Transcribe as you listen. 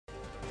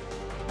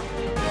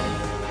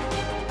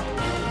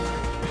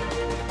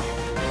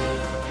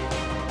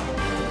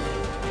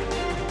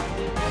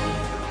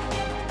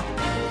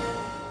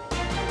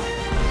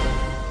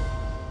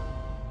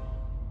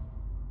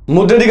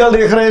मुद्दे की गल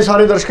देख रहे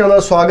सारे दर्शकों का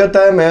स्वागत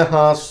है। मैं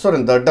हाँ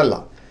सुरिंदर ढल्ला।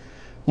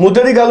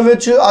 मुद्दे की गल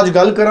विच अज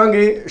गल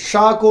करांगे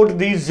शाहकोट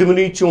की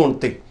जिमनी चोण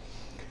ते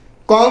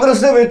कांग्रेस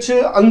दे विच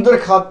अंदर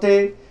खाते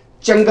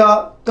चंगा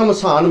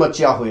घमसान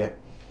मचिया होया।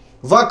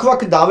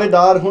 वख-वख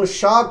दावेदार हुण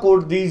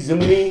शाहकोट की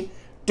जिमनी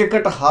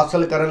टिकट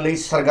हासिल करने लई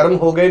सरगर्म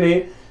हो गए ने,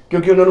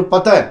 क्योंकि उन्होंने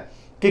पता है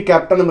कि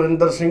कैप्टन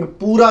अमरिंदर सिंह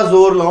पूरा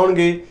जोर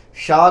लाउणगे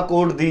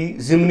शाहकोट की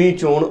जिमनी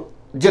चोण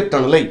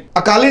जितण लई।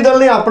 अकाली दल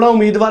ने अपना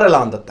उम्मीदवार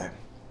ऐलान दिता है।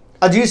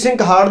 अजीत सिंह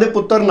कुहाड़ के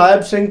पुत्र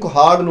नायब सिंह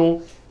कुहाड़ नूं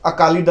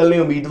अकाली दल ने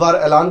उम्मीदवार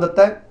ऐलान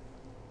दिता है।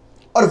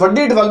 और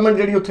वड्डी डिवेलपमेंट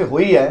जिहड़ी उत्थे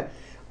हुई है,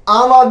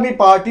 आम आदमी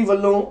पार्टी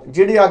वालों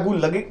जिहड़े आगू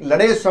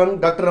लड़े सन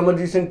डॉक्टर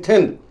अमरजीत सिंह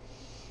थिंद,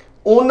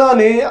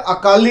 उन्होंने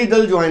अकाली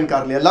दल ज्वाइन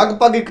कर लिया।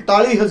 लगभग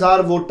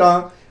 41,000 वोटां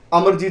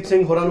अमरजीत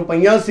सिंह होरां नूं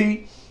पईयां सी,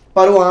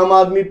 पर वो आम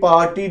आदमी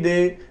पार्टी दे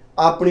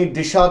अपनी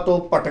दिशा तो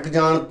भटक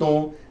जाण तो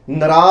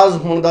नाराज़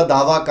होने का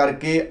दावा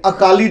करके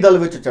अकाली दल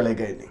विच चले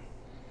गए ने।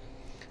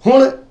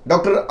 हुण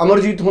डॉक्टर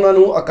अमरजीत होना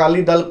नूं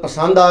अकाली दल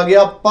पसंद आ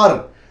गया,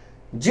 पर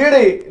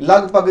जिहड़े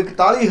लगभग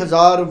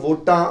 41,000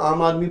 वोटां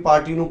आम आदमी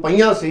पार्टी नूं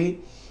पईयां सी,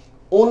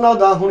 उन्हां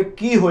दा हुण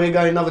की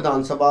होएगा इन्हां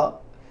विधान सभा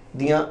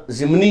दियां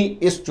जिमनी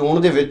इस चोण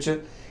दे विच,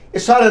 इह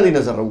सारिआं दी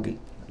नज़र रहूगी।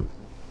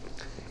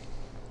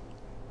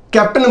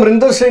 कैप्टन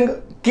अमरिंदर सिंह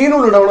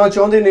किहनूं लड़ाउणा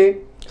चाहुंदे ने,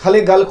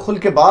 हले गल खुल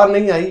के बाहर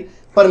नहीं आई,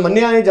 पर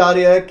मन्निया जा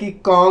रहा है कि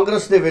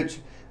कांग्रेस दे विच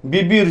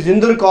बीबी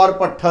रजिंदर कौर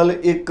भट्ठल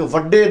एक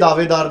वड्डे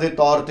दावेदार के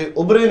तौर पर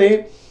उभरे ने,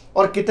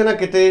 और किते ना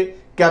किते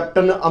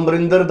कैप्टन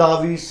अमरिंदर दा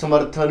भी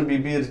समर्थन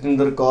बीबी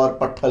रजिंदर कौर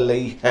भट्ठल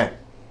लई है।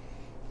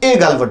 ये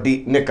गल वड्डी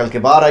निकल के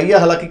बाहर आई है।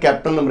 हालांकि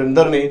कैप्टन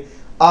अमरिंदर ने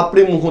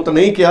अपने मूँहों तो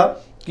नहीं कहा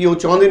कि वो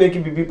चाहते हैं कि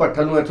बीबी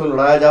भट्ठल नूं इत्थों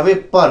लड़ाया जाए,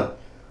 पर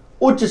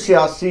उच्च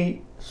सियासी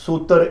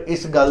सूत्र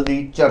इस गल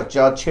की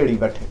चर्चा छेड़ी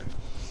बैठे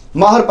ने।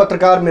 माहर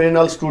पत्रकार मेरे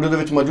नाल स्टूडियो दे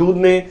विच मौजूद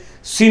ने।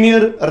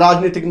 सीनियर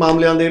राजनीतिक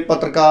मामलों के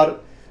पत्रकार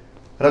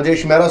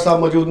राजेश मेहरा साहब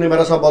मौजूद ने।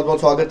 मेहरा साहब बहुत बहुत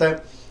स्वागत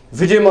है।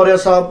 विजय मौर्य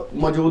साहब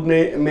मौजूद ने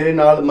मेरे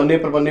नाल, मन्ने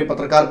प्रबन्ने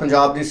पत्रकार,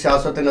 पंजाब की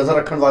सियासत ते नज़र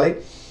रखने वाले।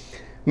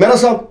 मेहरा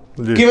साहब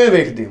किवें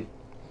वेखदे हो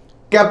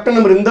कैप्टन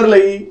अमरिंदर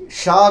लई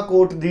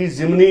शाहकोट की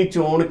जिमनी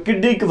चोण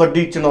किड्डी क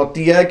वड्डी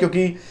चुनौती है?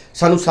 क्योंकि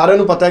सानू सारिआं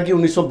नूं पता है कि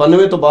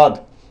 1992 तो बाद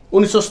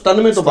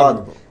 1997 तो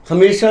बाद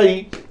हमेशा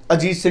ही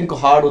अजीत सिंह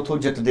कुहाड़ उत्थों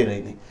जितते रहे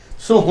हैं।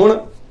 सो हुण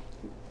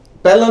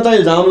पहला तो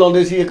इल्जाम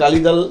लाउंदे सी अकाली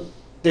दल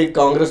ते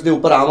कांग्रेस के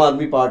उपर आम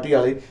आदमी पार्टी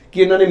वाले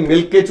कि इन्होंने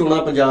मिल के चोणां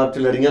पंजाब च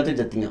लड़ियां ते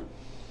जित्तियां।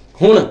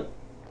 हुण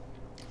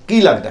की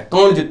लगता है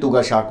कौन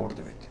जितूगा शाहकोट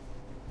दे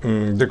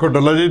विच? देखो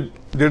डल्ला जी,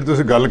 जिहड़ी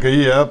तुसीं गल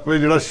कही है भी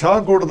जिहड़ा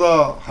शाहकोट का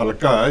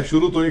हलका है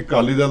शुरू तो ही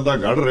अकाली दल का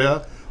गढ़ रहा,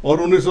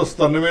 और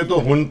 1997 तो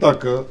हुण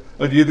तक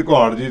अजीत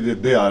कुहाड़ जी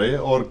जितते आ रहे,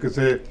 और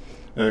किसी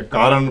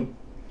कारण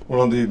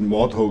उन्होंने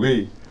मौत हो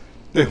गई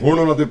तो हुण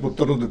उन्होंने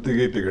पुत्र नूं दित्ती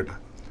गई टिकट।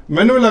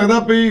 मैनूं भी लगदा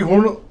भी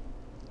हुण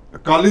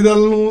अकाली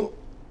दल नूं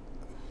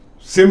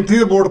सिमथी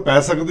दे वोट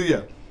पै सकती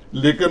है,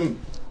 लेकिन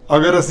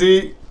अगर असी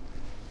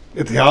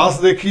इतिहास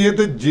देखिए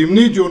तो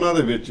जिमनी चोणां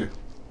दे विच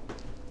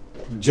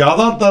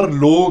ज़्यादातर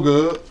लोग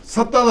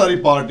सत्ताधारी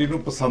पार्टी नूं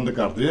पसंद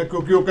करते हैं,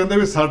 क्योंकि वो कहते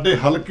भी साडे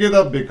हलके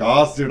का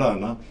विकास जिहड़ा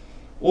ना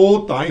वो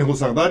तां ही हो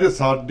सकता जे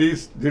साडी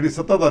जिहड़ी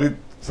सत्ताधारी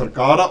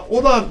सरकार आ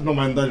उहदा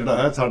नुमाइंदा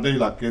जिहड़ा है साडे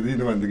इलाके की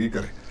नुमाइंदगी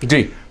करे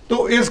जी।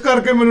 तो इस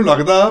करके मैनूं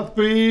लगदा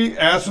भी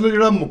इस वेले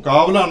जिहड़ा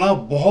मुकाबला ना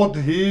बहुत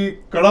ही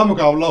कड़ा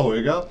मुकाबला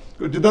होएगा।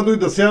 जिद्दां तुसीं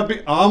दस्सिया भी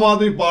आम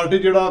आदमी पार्टी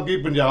जिहड़ा कि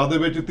पंजाब दे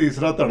विच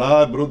तीसरा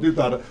धड़ा विरोधी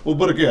धड़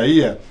उभर के आई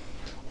है,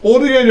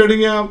 उहदियां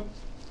जिहड़ियां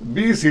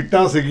 20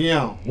 सीटां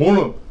सीगियां, हुण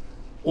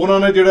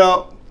उन्होंने जिहड़ा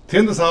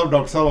थिंद साहब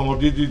डॉक्टर साहब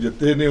अमरजीत जी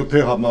जिते ने,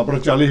 उत्थे अपना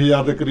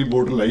 40,000 के करीब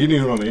वोट लाई नहीं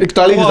उन्होंने,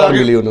 41,000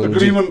 मिली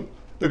उन्होंने,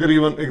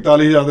 तकरीबन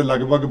 41,000 के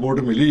लगभग वोट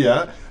मिली है,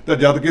 तो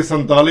जबकि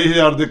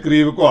 47,000 के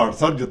करीब कुहाड़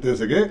साहब जिते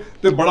सके,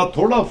 तो बड़ा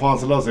थोड़ा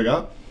फासला सीगा।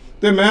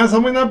 तो मैं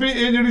समझदा भी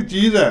ये जिहड़ी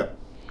चीज़ है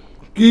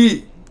कि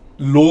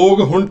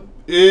लोग हुण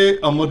ये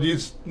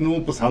अमरजीत नूं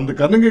पसंद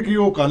करनगे कि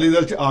वो अकाली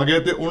दल च आ गए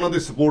तो उन्होंने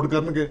सपोर्ट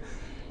करनगे।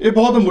 ये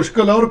बहुत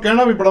मुश्किल है, और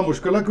कहना भी बड़ा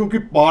मुश्किल है, क्योंकि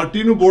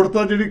पार्टी नूं वोट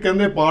तां जिहड़ी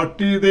कहंदे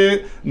पार्टी दे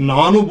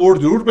नां नूं वोट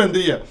जरूर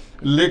पैंदी है,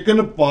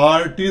 लेकिन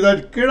पार्टी का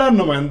किहड़ा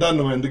नुमाइंदा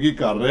नुमाइंदगी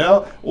कर रहा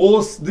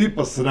उस दी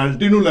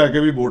पर्सनैलिटी नूं लैके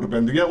भी वोट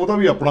पैंदी है, उहदा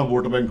भी अपना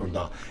वोट बैंक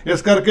हुंदा।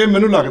 इस करके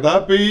मैनूं लगदा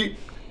भी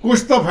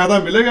कुछ तो फायदा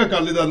मिलेगा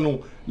अकाली दल नूं,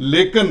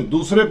 लेकिन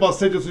दूसरे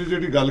पासे तुसीं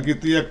जिहड़ी गल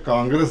कीती है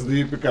कांग्रेस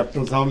की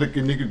कैप्टन साहब लिए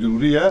किन्नी की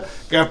जरूरी है,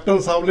 कैप्टन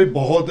साहब लिए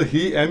बहुत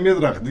ही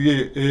अहमियत रखती है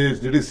ये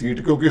जिहड़ी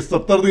सीट, क्योंकि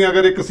 77 दी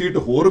अगर एक सीट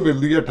होर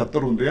मिलती है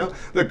 78 होंदे आ,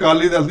 तो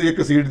अकाली दल की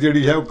एक सीट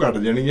जिहड़ी है वो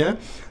घट जानी है।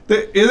 तो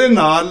इहदे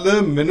नाल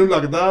मैनूं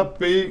लगदा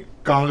भी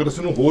कांग्रेस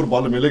नूं होर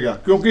बल मिलेगा,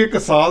 क्योंकि एक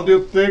साल के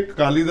उत्ते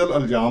अकाली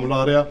दल इल्जाम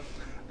ला रहा,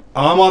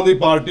 आम आदमी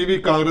पार्टी भी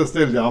कांग्रेस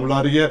से इल्जाम ला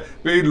रही है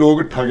भी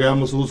लोग ठगिया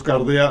महसूस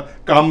करते हैं,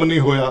 काम नहीं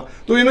होया।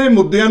 तो इन्हां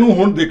मुद्दों नूं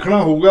हुण देखना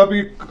होगा भी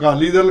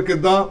अकाली दल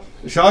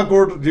किद्दां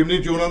शाहकोट जिमनी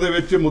चोणां दे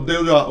विच मुद्दे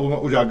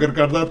उजागर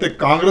करदा ते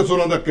कांग्रेस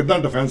उन्हां दा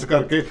किद्दां डिफेंस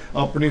करके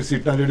अपनी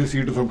सीटां जिहड़ी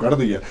सीट तो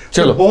कढदी है।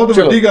 बहुत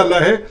वड्डी गल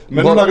है।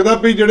 मैनूं लगदा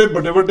भी जिहड़े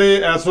वड्डे वड्डे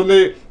इस वेले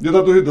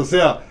जिद्दां तुसीं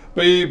दस्सिया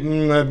ਭਈ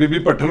ਬੀਬੀ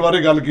ਭੱਠਲ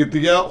ਬਾਰੇ ਗੱਲ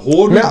ਕੀਤੀ ਆ,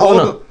 ਹੋਰ ਵੀ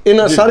ਬਹੁਤ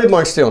ਇਹਨਾਂ ਸਾਰੇ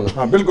ਪੁਆਇੰਟਸ ਤੇ ਆਉਣਾ।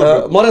 ਹਾਂ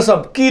ਬਿਲਕੁਲ। ਮੋਰਾ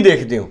ਸਾਹਿਬ ਕੀ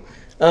ਦੇਖਦੇ ਹੋ,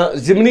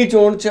 ਜ਼ਿਮਨੀ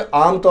ਚੋਣ 'ਚ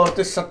ਆਮ ਤੌਰ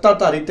ਤੇ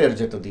ਸੱਤਾਧਾਰੀ ਧਿਰ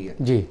ਜਿੱਤਦੀ ਹੈ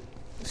ਜੀ।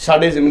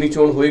 ਸਾਡੇ ਜ਼ਿਮਨੀ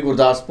ਚੋਣ ਹੋਈ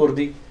ਗੁਰਦਾਸਪੁਰ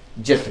ਦੀ,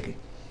 ਜਿੱਤ ਗਈ।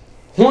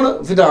 ਹੁਣ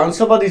ਵਿਧਾਨ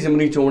ਸਭਾ ਦੀ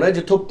ਜ਼ਿਮਨੀ ਚੋਣ ਹੈ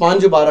ਜਿੱਥੋਂ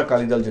 5 ਵਾਰ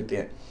ਅਕਾਲੀ ਦਲ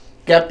ਜਿੱਤਿਆ।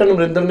 ਕੈਪਟਨ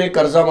ਅਮਰਿੰਦਰ ਨੇ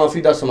ਕਰਜ਼ਾ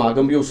ਮਾਫੀ ਦਾ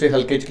ਸਮਾਗਮ ਵੀ ਉਸੇ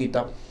ਹਲਕੇ 'ਚ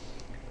ਕੀਤਾ।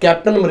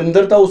 ਕੈਪਟਨ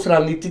ਅਮਰਿੰਦਰ ਤਾਂ ਉਸ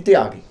ਰਣਨੀਤੀ ਤੇ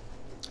ਆ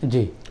ਗਈ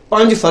ਜੀ।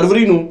 5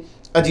 ਫਰਵਰੀ ਨੂੰ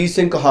ਅਜੀਤ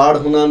ਸਿੰਘ ਕਹਾੜ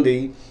ਹੁਣਾਂ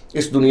ਦੀ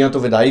ਇਸ ਦੁਨੀਆ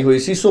ਤੋਂ ਵਿਦਾਈ ਹੋਈ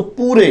ਸੀ। ਸੋ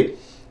ਪੂਰੇ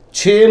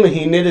 6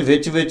 ਮਹੀਨੇ ਦੇ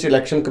ਵਿੱਚ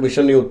ਇਲੈਕਸ਼ਨ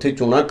ਕਮਿਸ਼ਨ ਨੇ ਉੱਥੇ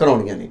ਚੋਣਾਂ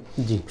ਕਰਾਉਣੀਆਂ ਨੇ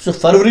ਜੀ। ਸੋ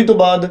ਫਰਵਰੀ ਤੋਂ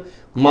ਬਾਅਦ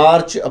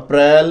ਮਾਰਚ,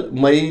 ਅਪ੍ਰੈਲ,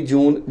 ਮਈ,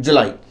 ਜੂਨ,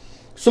 ਜੁਲਾਈ।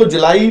 ਸੋ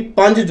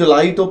 5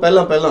 ਜੁਲਾਈ ਤੋਂ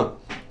ਪਹਿਲਾਂ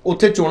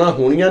ਉੱਥੇ ਚੋਣਾਂ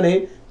ਹੋਣੀਆਂ ਨੇ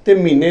ਤੇ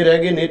ਮਹੀਨੇ ਰਹਿ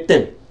ਗਏ ਨੇ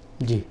 3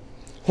 ਜੀ।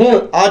 ਹੁਣ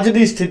ਅੱਜ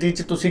ਦੀ ਸਥਿਤੀ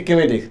 'ਚ ਤੁਸੀਂ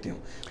ਕਿਵੇਂ ਦੇਖਦੇ ਹੋ,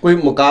 ਕੋਈ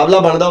ਮੁਕਾਬਲਾ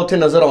ਬਣਦਾ ਉੱਥੇ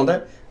ਨਜ਼ਰ ਆਉਂਦਾ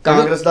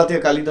ਕਾਂਗਰਸ ਦਾ ਤੇ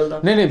ਅਕਾਲੀ ਦਲ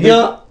ਦਾ,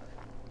 ਜਾਂ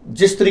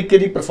ਜਿਸ ਤਰੀਕੇ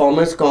ਦੀ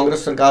ਪਰਫਾਰਮੈਂਸ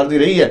ਕਾਂਗਰਸ ਸਰਕਾਰ ਦੀ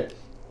ਰਹੀ ਹੈ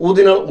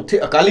ਉਹਦੇ ਨਾਲ ਉੱਥੇ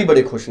ਅਕਾਲੀ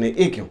ਬੜੇ ਖੁਸ਼ ਨੇ,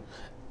 ਇਹ ਕਿਉਂ?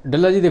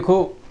 ਡੱਲਾ ਜੀ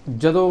ਦੇਖੋ,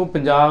 ਜਦੋਂ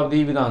ਪੰਜਾਬ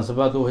ਦੀ ਵਿਧਾਨ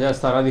ਸਭਾ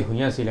 2017 ਦੀ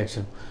ਹੋਈਆਂ ਸੀ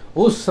ਇਲੈਕਸ਼ਨ,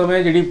 ਉਸ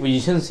ਸਮੇਂ ਜਿਹੜੀ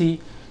ਪੋਜੀਸ਼ਨ ਸੀ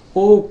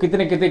ਉਹ ਕਿਤੇ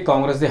ਨਾ ਕਿਤੇ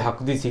ਕਾਂਗਰਸ ਦੇ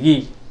ਹੱਕ ਦੀ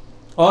ਸੀਗੀ,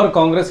 ਔਰ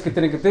ਕਾਂਗਰਸ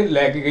ਕਿਤੇ ਨਾ ਕਿਤੇ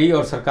ਲੈ ਕੇ ਗਈ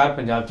ਔਰ ਸਰਕਾਰ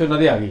ਪੰਜਾਬ 'ਚ ਉਹਨਾਂ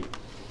ਦੇ ਆ ਗਈ।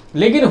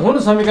 ਲੇਕਿਨ ਹੁਣ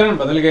ਸਮੀਕਰਨ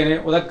ਬਦਲ ਗਏ ਨੇ।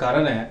 ਉਹਦਾ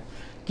ਕਾਰਨ ਹੈ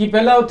ਕਿ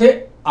ਪਹਿਲਾਂ ਉੱਥੇ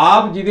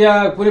ਆਪ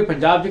ਜਿਹਦੇ ਪੂਰੇ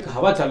ਪੰਜਾਬ 'ਚ ਇੱਕ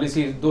ਹਵਾ ਚੱਲ ਰਹੀ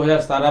ਸੀ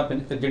 2017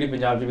 ਜਿਹੜੀ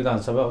ਪੰਜਾਬ 'ਚ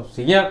ਵਿਧਾਨ ਸਭਾ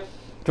ਸੀਗੀਆਂ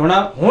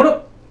ਚੋਣਾਂ, ਹੁਣ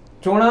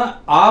ਚੋਣਾਂ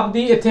ਆਪ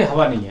ਦੀ ਇੱਥੇ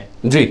ਹਵਾ ਨਹੀਂ ਹੈ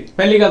ਜੀ,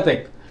 ਪਹਿਲੀ ਗੱਲ ਤਾਂ।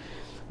 ਇੱਕ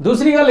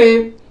ਦੂਸਰੀ ਗੱਲ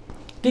ਇਹ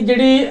ਕਿ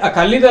ਜਿਹੜੀ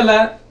ਅਕਾਲੀ ਦਲ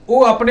ਹੈ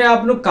ਉਹ ਆਪਣੇ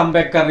ਆਪ ਨੂੰ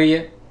ਕਮਬੈਕ ਕਰ ਰਹੀ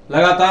ਹੈ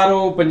ਲਗਾਤਾਰ।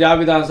 ਉਹ ਪੰਜਾਬ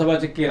ਵਿਧਾਨ ਸਭਾ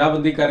 'ਚ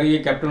ਘੇਰਾਬੰਦੀ ਕਰ ਰਹੀ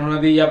ਹੈ ਕੈਪਟਨ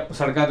ਉਹਨਾਂ ਦੀ, ਜਾਂ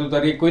ਸੜਕਾਂ 'ਤੇ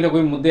ਉਤਾਰ ਰਹੀ ਹੈ, ਕੋਈ ਨਾ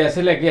ਕੋਈ ਮੁੱਦੇ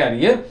ਐਸੇ ਲੈ ਕੇ ਆ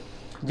ਰਹੀ ਹੈ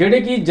ਜਿਹੜੇ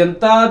ਕਿ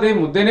ਜਨਤਾ ਦੇ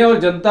ਮੁੱਦੇ ਨੇ, ਔਰ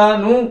ਜਨਤਾ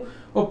ਨੂੰ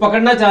ਉਹ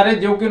ਪਕੜਨਾ ਚਾਹ ਰਹੇ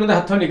ਜੋ ਕਿ ਉਹਨਾਂ ਦੇ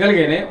ਹੱਥੋਂ ਨਿਕਲ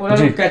ਗਏ ਨੇ, ਉਹਨਾਂ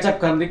ਨੂੰ ਕੈਚਅਪ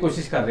ਕਰਨ ਦੀ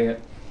ਕੋਸ਼ਿਸ਼ ਕਰ ਰਹੇ ਹੈ।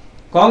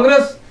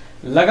 ਕਾਂਗਰਸ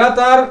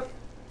ਲਗਾਤਾਰ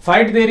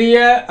ਫਾਈਟ ਦੇ ਰਹੀ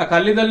ਹੈ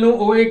ਅਕਾਲੀ ਦਲ ਨੂੰ।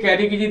 ਉਹ ਇਹ ਕਹਿ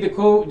ਰਹੀ ਕਿ ਜੀ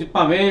ਦੇਖੋ,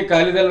 ਭਾਵੇਂ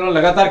ਅਕਾਲੀ ਦਲ ਨਾਲ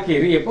ਲਗਾਤਾਰ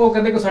ਘੇਰ ਰਹੀ ਹੈ, ਉਹ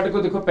ਕਹਿੰਦੇ ਕਿ ਸਾਡੇ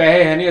ਕੋਲ ਦੇਖੋ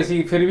ਪੈਸੇ ਹੈ ਨਹੀਂ,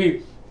 ਅਸੀਂ ਫਿਰ ਵੀ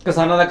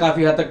ਕਿਸਾਨਾਂ ਦਾ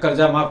ਕਾਫੀ ਹੱਦ ਤੱਕ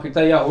ਕਰਜ਼ਾ ਮਾਫ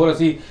ਕੀਤਾ ਜਾਂ ਹੋਰ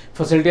ਅਸੀਂ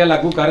ਫੈਸਿਲਿਟੀਆਂ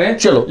ਲਾਗੂ ਕਰ ਰਹੇ ਹਾਂ।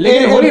 ਚਲੋ,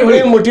 ਲੇਕਿਨ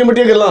ਹੌਲੀ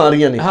ਮੋਟੀਆਂ ਗੱਲਾਂ ਆ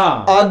ਰਹੀਆਂ ਨੇ।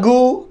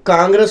 ਆਗੂ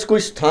ਕਾਂਗਰਸ ਕੋਈ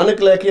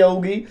ਸਥਾਨਕ ਲੈ ਕੇ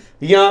ਆਊਗੀ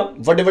ਜਾਂ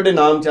ਵੱਡੇ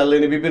ਨਾਮ ਚੱਲ ਰਹੇ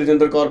ਨੇ, ਬੀਬੀ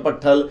ਰਜਿੰਦਰ ਕੌਰ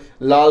ਭੱਠਲ,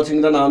 ਲਾਲ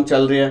ਸਿੰਘ ਦਾ ਨਾਮ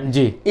ਚੱਲ ਰਿਹਾ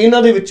ਜੀ,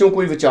 ਇਹਨਾਂ ਦੇ ਵਿੱਚੋਂ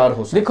ਕੋਈ ਵਿਚਾਰ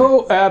ਹੋ ਸਕਦਾ?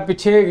 ਦੇਖੋ,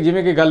 ਪਿੱਛੇ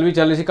ਜਿਵੇਂ ਕਿ ਗੱਲ ਵੀ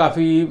ਚੱਲ ਰਹੀ ਸੀ,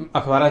 ਕਾਫੀ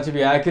ਅਖਬਾਰਾਂ 'ਚ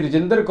ਵੀ ਆਇਆ ਕਿ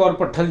ਰਜਿੰਦਰ ਕੌਰ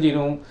ਭੱਠਲ ਜੀ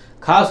ਨੂੰ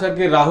ਖਾਸ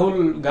ਕਰਕੇ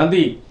ਰਾਹੁਲ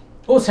ਗਾਂਧੀ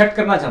ਉਹ ਸੈੱਟ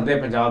ਕਰਨਾ ਚਾਹੁੰਦੇ ਆ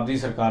ਪੰਜਾਬ ਦੀ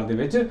ਸਰਕਾਰ ਦੇ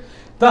ਵਿੱਚ,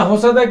 ਤਾਂ ਹੋ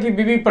ਸਕਦਾ ਕਿ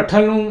ਬੀਬੀ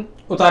ਭੱਠਲ ਨੂੰ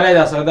ਉਤਾਰਿਆ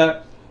ਜਾ ਸਕਦਾ।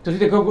 ਤੁਸੀਂ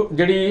ਦੇਖੋ,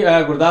 ਜਿਹੜੀ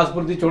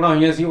ਗੁਰਦਾਸਪੁਰ ਦੀ ਚੋਣਾਂ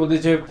ਹੋਈਆਂ ਸੀ ਉਹਦੇ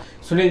 'ਚ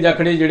ਸੁਨੀਲ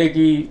ਜਾਖੜੇ ਜਿਹੜੇ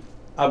ਕਿ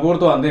ਅਬੋਹਰ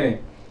ਤੋਂ ਆਉਂਦੇ ਨੇ,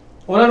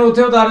 ਉਹਨਾਂ ਨੂੰ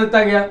ਉੱਥੇ ਉਤਾਰ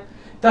ਦਿੱਤਾ ਗਿਆ।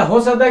 ਤਾਂ ਹੋ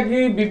ਸਕਦਾ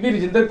ਕਿ ਬੀਬੀ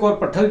ਰਜਿੰਦਰ ਕੌਰ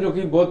ਭੱਠਲ ਜੋ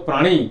ਕਿ ਬਹੁਤ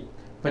ਪੁਰਾਣੀ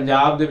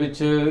ਪੰਜਾਬ ਦੇ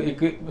ਵਿੱਚ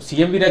ਇੱਕ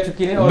ਸੀਐਮ ਵੀ ਰਹਿ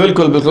ਚੁੱਕੀ ਨੇ,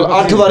 ਬਿਲਕੁਲ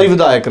 8 ਵਾਰੀ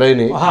ਵਿਧਾਇਕ ਰਹੇ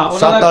ਨੇ,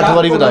 7-8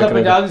 ਵਾਰੀ ਵਿਧਾਇਕ ਰਹੇ।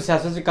 ਪੰਜਾਬ ਦੀ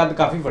ਸਿਆਸਤ 'ਚ ਕੱਦ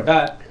ਕਾਫੀ ਵੱਡਾ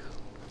ਹੈ,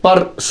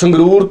 ਪਰ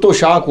ਸੰਗਰੂਰ ਤੋਂ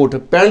ਸ਼ਾਹਕੋਟ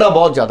ਪੈਂਡਾ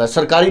ਬਹੁਤ ਜ਼ਿਆਦਾ।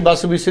 ਸਰਕਾਰੀ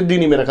ਬੱਸ ਵੀ ਸਿੱਧੀ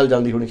ਨਹੀਂ ਮੇਰੇ ਖਿਆਲ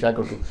ਜਾਂਦੀ ਹੋਣੀ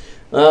ਸ਼ਾਹਕੋਟ ਤੋਂ।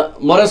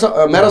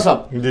 ਮਹਿਰਾ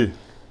ਸਾਹਿਬ ਜੀ,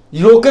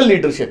 ਲੋਕਲ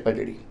ਲੀਡਰਸ਼ਿਪ ਹੈ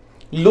ਜਿਹੜੀ,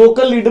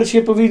 ਲੋਕਲ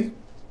ਲੀਡਰਸ਼ਿਪ ਵੀ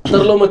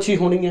ਤਰਲੋ ਮੱਛੀ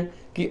ਹੋਣੀ ਹੈ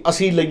ਕਿ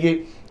ਅਸੀਂ ਲਈਏ।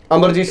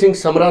 ਅਮਰਜੀਤ ਸਿੰਘ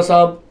ਸਮਰਾ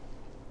ਸਾਹਿਬ,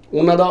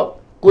 ਉਹਨਾਂ ਦਾ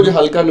ਕੁਝ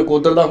ਹਲਕਾ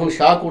ਨਕੋਦਰ ਦਾ ਹੁਣ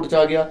ਸ਼ਾਹਕੋਟ 'ਚ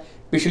ਆ ਗਿਆ,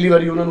 ਪਿਛਲੀ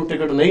ਵਾਰੀ ਉਹਨਾਂ ਨੂੰ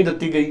ਟਿਕਟ ਨਹੀਂ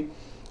ਦਿੱਤੀ ਗਈ,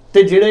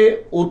 ਤੇ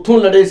ਜਿਹੜੇ ਉੱਥੋਂ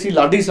ਲੜੇ ਸੀ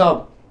ਲਾਡੀ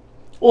ਸਾਹਿਬ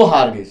ਉਹ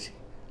ਹਾਰ ਗਏ ਸੀ।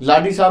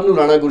 ਲਾਡੀ ਸਾਹਿਬ ਨੂੰ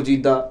ਰਾਣਾ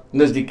ਗੁਰਜੀਤ ਦਾ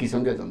ਨਜ਼ਦੀਕੀ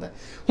ਸਮਝਿਆ ਜਾਂਦਾ ਹੈ।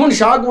 ਹੁਣ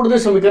ਸ਼ਾਹਕੋਟ ਦੇ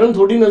ਸਮੀਕਰਨ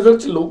ਤੁਹਾਡੀ ਨਜ਼ਰ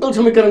 'ਚ ਲੋਕਲ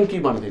ਸਮੀਕਰਨ ਕੀ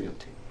ਬਣਦੇ ਨੇ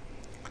ਉੱਥੇ?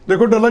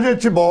 ਦੇਖੋ ਡੱਲਾ ਜੀ,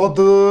 ਇੱਥੇ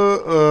ਬਹੁਤ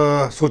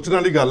ਸੋਚਣ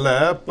ਵਾਲੀ ਗੱਲ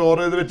ਹੈ,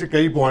 ਔਰ ਇਹਦੇ ਵਿੱਚ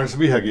ਕਈ ਪੁਆਇੰਟਸ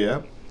ਵੀ ਹੈਗੇ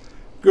ਆ।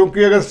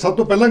 ਕਿਉਂਕਿ ਅਗਰ ਸਭ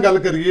ਤੋਂ ਪਹਿਲਾਂ ਗੱਲ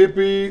ਕਰੀਏ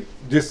ਵੀ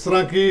ਜਿਸ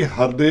ਤਰ੍ਹਾਂ ਕਿ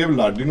ਹਰਦੇਵ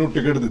ਲਾਡੀ ਨੂੰ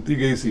ਟਿਕਟ ਦਿੱਤੀ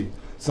ਗਈ ਸੀ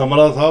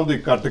ਸਮਰਾ ਸਾਹਿਬ ਦੀ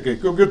ਕੱਟ ਕੇ,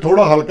 ਕਿਉਂਕਿ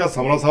ਥੋੜਾ ਹਲਕਾ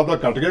ਸਮਰਾ ਸਾਹਿਬ ਦਾ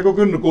ਕੱਟ ਗਿਆ,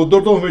 ਕਿਉਂਕਿ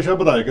ਨਕੋਦਰ ਤੋਂ ਹਮੇਸ਼ਾ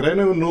ਵਿਧਾਇਕ ਰਹੇ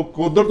ਨੇ,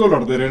 ਨਕੋਦਰ ਤੋਂ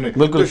ਲੜਦੇ ਰਹੇ ਨੇ,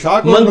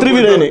 ਮੰਤਰੀ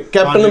ਵੀ ਰਹੇ ਨੇ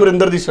ਕੈਪਟਨ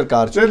ਅਮਰਿੰਦਰ ਦੀ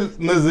ਸਰਕਾਰ 'ਚ,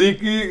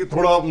 ਨਜ਼ਦੀਕੀ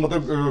ਥੋੜਾ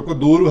ਮਤਲਬ ਕੋਈ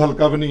ਦੂਰ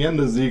ਹਲਕਾ ਵੀ ਨਹੀਂ ਹੈ,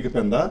 ਨਜ਼ਦੀਕ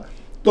ਪੈਂਦਾ।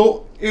 ਤੋ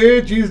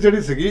ਇਹ ਚੀਜ਼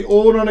ਜਿਹੜੀ ਸੀਗੀ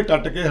ਉਹ ਉਹਨਾਂ ਨੇ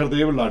ਕੱਟ ਕੇ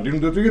ਹਰਦੇਵ ਲਾਡੀ ਨੂੰ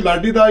ਦਿੱਤੀ।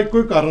 ਲਾਡੀ ਦਾ ਇੱਕੋ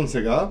ਹੀ ਕਾਰਨ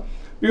ਸੀਗਾ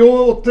ਵੀ ਉਹ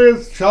ਉੱਥੇ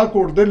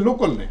ਸ਼ਾਹਕੋਟ ਦੇ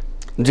ਲੋਕਲ ਨੇ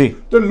ਜੀ,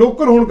 ਤੇ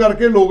ਲੋਕਲ ਹੋਣ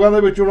ਕਰਕੇ ਲੋਕਾਂ ਦੇ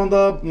ਵਿੱਚ ਉਹਨਾਂ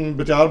ਦਾ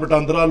ਵਿਚਾਰ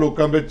ਵਟਾਂਦਰਾ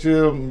ਲੋਕਾਂ ਵਿੱਚ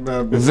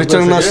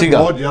ਵਿਚਰਨਾ ਸੀਗਾ,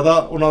 ਬਹੁਤ ਜ਼ਿਆਦਾ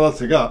ਉਹਨਾਂ ਦਾ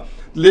ਸੀਗਾ।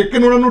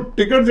 ਲੇਕਿਨ ਉਹਨਾਂ ਨੂੰ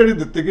ਟਿਕਟ ਜਿਹੜੀ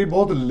ਦਿੱਤੀ ਗਈ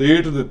ਬਹੁਤ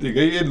ਲੇਟ ਦਿੱਤੀ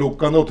ਗਈ। ਇਹ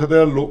ਲੋਕਾਂ ਦਾ ਉੱਥੇ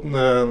ਦੇ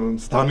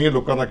ਸਥਾਨੀ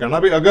ਲੋਕਾਂ ਦਾ ਕਹਿਣਾ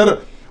ਵੀ ਅਗਰ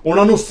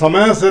ਉਹਨਾਂ ਨੂੰ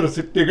ਸਮੇਂ ਸਿਰ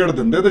ਟਿਕਟ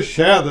ਦਿੰਦੇ ਤਾਂ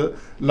ਸ਼ਾਇਦ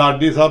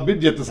ਲਾਡੀ ਸਾਹਿਬ ਵੀ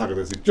ਜਿੱਤ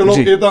ਸਕਦੇ ਸੀ। ਚਲੋ,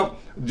 ਇਹ ਤਾਂ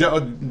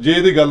ਜੇ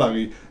ਦੀ ਗੱਲ ਆ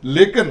ਗਈ,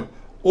 ਲੇਕਿਨ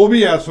ਉਹ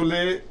ਵੀ ਇਸ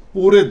ਵੇਲੇ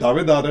ਪੂਰੇ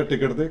ਦਾਅਵੇਦਾਰ ਹੈ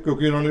ਟਿਕਟ ਦੇ,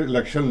 ਕਿਉਂਕਿ ਉਹਨਾਂ ਨੇ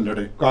ਇਲੈਕਸ਼ਨ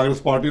ਲੜੇ,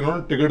 ਕਾਂਗਰਸ ਪਾਰਟੀ ਉਹਨਾਂ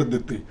ਨੂੰ ਟਿਕਟ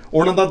ਦਿੱਤੀ,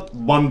 ਉਹਨਾਂ ਦਾ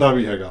ਬਣਦਾ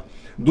ਵੀ ਹੈਗਾ।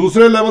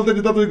 ਦੂਸਰੇ ਲੈਵਲ ਤੇ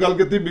ਜਿੱਦਾਂ ਤੁਸੀਂ ਗੱਲ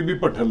ਕੀਤੀ ਬੀਬੀ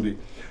ਭੱਠਲ ਦੀ,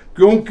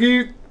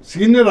 ਕਿਉਂਕਿ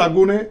ਸੀਨੀਅਰ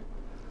ਆਗੂ ਨੇ,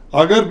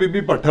 ਅਗਰ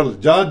ਬੀਬੀ ਭੱਠਲ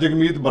ਜਾਂ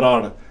ਜਗਮੀਤ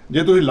ਬਰਾੜ,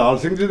 ਜੇ ਤੁਸੀਂ ਲਾਲ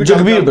ਸਿੰਘ ਜੀ ਦੀ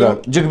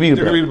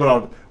ਜਗਬੀਰ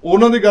ਬਰਾੜ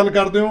ਉਹਨਾਂ ਦੀ ਗੱਲ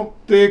ਕਰਦੇ ਹੋ,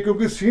 ਤੇ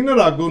ਕਿਉਂਕਿ ਸੀਨੀਅਰ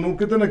ਆਗੂ ਨੂੰ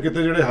ਕਿਤੇ ਨਾ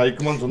ਕਿਤੇ ਜਿਹੜੇ ਹਾਈ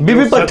ਕਮਾਂਡ ਹੁੰਦੇ,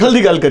 ਬੀਬੀ ਭੱਠਲ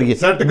ਦੀ ਗੱਲ ਕਰੀਏ,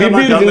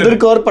 ਬੀਬੀ ਰਜਿੰਦਰ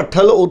ਕੌਰ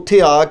ਭੱਠਲ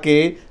ਉੱਥੇ ਆ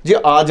ਕੇ ਜੇ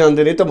ਆ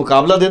ਜਾਂਦੇ ਨੇ ਤਾਂ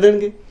ਮੁਕਾਬਲਾ ਦੇ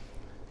ਦੇਣਗੇ।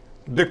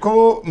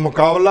 ਦੇਖੋ,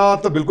 ਮੁਕਾਬਲਾ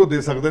ਤਾਂ ਬਿਲਕੁਲ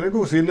ਦੇ ਸਕਦੇ ਨੇ,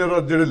 ਕਿਉਂਕਿ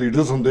ਸੀਨੀਅਰ ਜਿਹੜੇ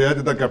ਲੀਡਰਸ ਹੁੰਦੇ ਆ,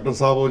 ਜਿੱਦਾਂ ਕੈਪਟਨ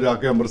ਸਾਹਿਬ ਉਹ ਜਾ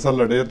ਕੇ ਅੰਮ੍ਰਿਤਸਰ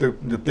ਲੜੇ ਤੇ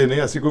ਜਿੱਤੇ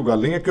ਨੇ, ਅਸੀਂ ਕੋਈ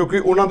ਗੱਲ ਨਹੀਂ ਹੈ, ਕਿਉਂਕਿ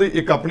ਉਹਨਾਂ ਦੀ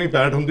ਇੱਕ ਆਪਣੀ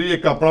ਪੈਠ ਹੁੰਦੀ,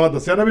 ਇੱਕ ਆਪਣਾ, ਮੈਂ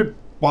ਦੱਸਿਆ ਨਾ ਵੀ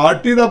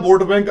ਪਾਰਟੀ ਦਾ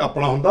ਵੋਟ ਬੈਂਕ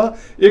ਆਪਣਾ ਹੁੰਦਾ,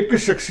 ਇੱਕ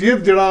ਸ਼ਖਸੀਅਤ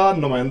ਜਿਹੜਾ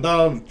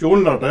ਨੁਮਾਇੰਦਾ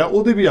ਚੋਣ ਲੜ ਰਿਹਾ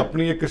ਉਹਦੀ ਵੀ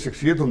ਆਪਣੀ ਇੱਕ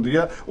ਸ਼ਖਸੀਅਤ ਹੁੰਦੀ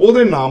ਆ,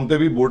 ਉਹਦੇ ਨਾਮ ਤੇ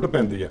ਵੀ ਵੋਟ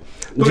ਪੈਂਦੀ ਆ।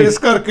 ਤਾਂ ਇਸ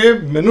ਕਰਕੇ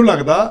ਮੈਨੂੰ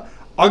ਲੱਗਦਾ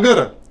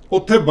ਅਗਰ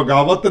ਉੱਥੇ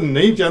ਬਗਾਵਤ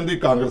ਨਹੀਂ ਚਾਹੁੰਦੀ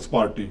ਕਾਂਗਰਸ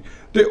ਪਾਰਟੀ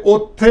ਤੇ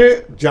ਉੱਥੇ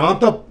ਜਾਂ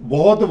ਤਾਂ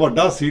ਬਹੁਤ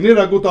ਵੱਡਾ ਸੀਨੀਅਰ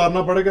ਆਗੂ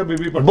ਉਤਾਰਨਾ ਪੜੇਗਾ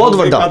ਬੀਬੀ ਪਟੇਲ ਬਹੁਤ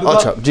ਵੱਡਾ,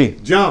 ਅੱਛਾ ਜੀ,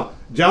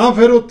 ਜਾਂ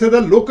ਫਿਰ ਉੱਥੇ ਦਾ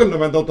ਲੋਕਲ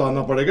ਨੁਮਾਇੰਦਾ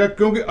ਉਤਾਰਨਾ ਪੜੇਗਾ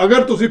ਕਿਉਂਕਿ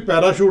ਅਗਰ ਤੁਸੀਂ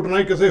ਪੈਰਾਸ਼ੂਟ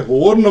ਨਾਲ ਕਿਸੇ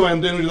ਹੋਰ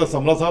ਨੁਮਾਇੰਦੇ ਨੂੰ, ਜਿੱਦਾਂ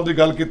ਸਮਲਾ ਸਾਹਿਬ ਦੀ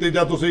ਗੱਲ ਕੀਤੀ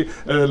ਜਾਂ ਤੁਸੀਂ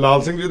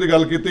ਲਾਲ ਸਿੰਘ ਜੀ ਦੀ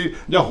ਗੱਲ ਕੀਤੀ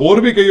ਜਾਂ ਹੋਰ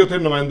ਵੀ ਕਈ ਉੱਥੇ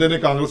ਨੁਮਾਇੰਦੇ ਨੇ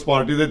ਕਾਂਗਰਸ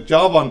ਪਾਰਟੀ ਦੇ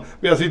ਚਾਹਵਾਨ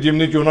ਵੀ ਅਸੀਂ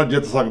ਜਿਮਨੀ ਚੋਣਾਂ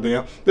ਜਿੱਤ ਸਕਦੇ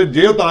ਹਾਂ, ਤੇ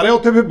ਜੇ ਉਤਾਰਿਆ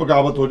ਉੱਥੇ ਫਿਰ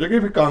ਬਗਾਵਤ ਹੋ ਜਾਏਗੀ,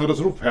 ਫਿਰ ਕਾਂਗਰਸ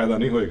ਨੂੰ ਫਾਇਦਾ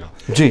ਨਹੀਂ ਹੋਏਗਾ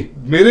ਜੀ।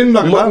 ਮੇਰੇ ਨੂੰ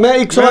ਲੱਗਦਾ, ਮੈਂ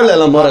ਇੱਕ ਸਵਾਲ ਲੈ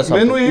ਲਾਂ ਮਹਾਰਾਜ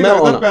ਸਾਹਿਬ, ਮੈਨੂੰ ਇਹ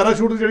ਲੱਗਦਾ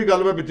ਪੈਰਾਸ਼ੂਟ ਦੀ ਜਿਹੜੀ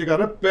ਗੱਲ ਮੈਂ ਪਿੱਛੇ ਕਰ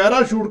ਰਿਹਾ,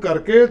 ਪੈਰਾਸ਼ੂਟ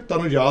ਕਰਕੇ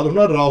ਤੁਹਾਨੂੰ ਯਾਦ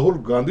ਹੋਣਾ ਰਾਹੁਲ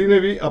ਗਾਂਧੀ ਨੇ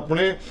ਵੀ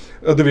ਆਪਣੇ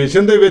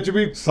ਅਧਿਵੇਸ਼ਨ ਦੇ ਵਿੱਚ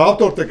ਵੀ ਸਾਫ਼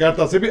ਤੌਰ ਤੇ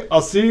ਕਹਿਤਾ ਸੀ ਵੀ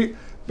ਅਸੀਂ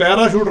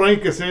ਪੈਰਾਸ਼ੂਟ ਰਾਹੀਂ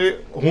ਕਿਸੇ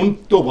ਹੁਣ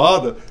ਤੋਂ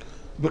ਬਾਅਦ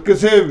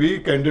ਕਿਸੇ ਵੀ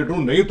ਕੈਂਡੀਡੇਟ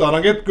ਨੂੰ ਨਹੀਂ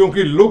ਉਤਾਰਾਂਗੇ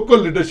ਕਿਉਂਕਿ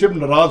ਲੋਕਲ ਲੀਡਰਸ਼ਿਪ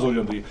ਨਾਰਾਜ਼ ਹੋ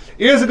ਜਾਂਦੀ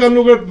ਹੈ। ਇਸ ਗੱਲ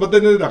ਨੂੰ ਅਗਰ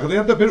ਮੱਦੇਨਜ਼ਰ ਰੱਖਦੇ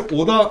ਹਾਂ ਤਾਂ ਫਿਰ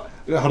ਉਹਦਾ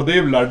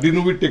ਹਰਦੇਵ ਲਾਡੀ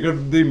ਨੂੰ ਵੀ ਟਿਕਟ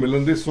ਦੀ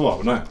ਮਿਲਣ ਦੀ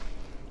ਸੰਭਾਵਨਾ ਹੈ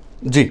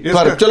ਜੀ।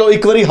 ਪਰ ਚਲੋ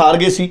ਇੱਕ ਵਾਰੀ ਹਾਰ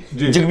ਗਏ ਸੀ,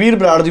 ਜਗਵੀਰ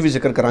ਬਰਾੜ ਦੀ ਵੀ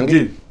ਜ਼ਿਕਰ ਕਰਾਂਗੇ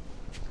ਜੀ।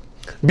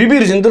 ਬੀਬੀ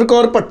ਰਜਿੰਦਰ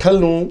ਕੌਰ ਭੱਠਲ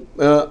ਨੂੰ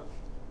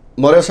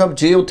ਮੌਰਿਆ ਸਾਹਿਬ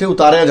ਜੇ ਉੱਥੇ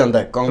ਉਤਾਰਿਆ ਜਾਂਦਾ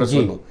ਹੈ ਕਾਂਗਰਸ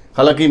ਵੱਲੋਂ,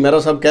 ਹਾਲਾਂਕਿ ਮਹਿਰਾ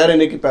ਸਾਹਿਬ ਕਹਿ ਰਹੇ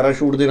ਨੇ ਕਿ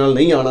ਪੈਰਾਸ਼ੂਟ ਦੇ ਨਾਲ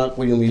ਨਹੀਂ ਆਣਾ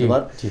ਕੋਈ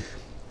ਉਮੀਦਵਾਰ,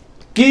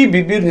 ਕੀ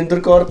ਬੀਬੀ ਰਜਿੰਦਰ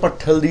ਕੌਰ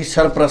ਭੱਠਲ ਦੀ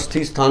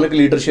ਸਰਪ੍ਰਸਤੀ ਸਥਾਨਕ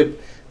ਲੀਡਰਸ਼ਿਪ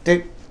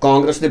ਤੇ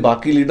ਕਾਂਗਰਸ ਦੇ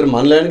ਬਾਕੀ ਲੀਡਰ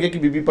ਮੰਨ ਲੈਣਗੇ ਕਿ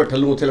ਬੀਬੀ ਭੱਠਲ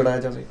ਨੂੰ ਉੱਥੇ ਲੜਾਇਆ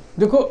ਜਾਵੇ?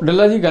 ਦੇਖੋ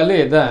ਡੱਲਾ ਜੀ, ਗੱਲ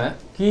ਇੱਦਾਂ ਹੈ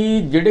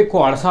ਕਿ ਜਿਹੜੇ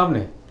ਕੁਹਾੜ ਸਾਹਿਬ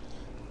ਨੇ,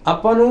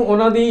 ਆਪਾਂ ਨੂੰ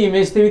ਉਹਨਾਂ ਦੀ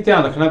ਇਮੇਜ ਤੇ ਵੀ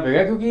ਧਿਆਨ ਰੱਖਣਾ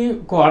ਪਏਗਾ ਕਿਉਂਕਿ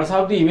ਕੁਹਾੜ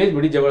ਸਾਹਿਬ ਦੀ ਇਮੇਜ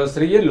ਬੜੀ ਜ਼ਬਰਦਸਤ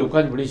ਰਹੀ ਹੈ,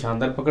 ਲੋਕਾਂ 'ਚ ਬੜੀ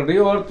ਸ਼ਾਨਦਾਰ ਪਕੜ ਰਹੀ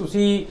ਹੈ ਔਰ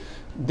ਤੁਸੀਂ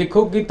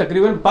ਦੇਖੋ ਕਿ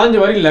ਤਕਰੀਬਨ 5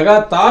 ਵਾਰੀ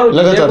ਲਗਾਤਾਰ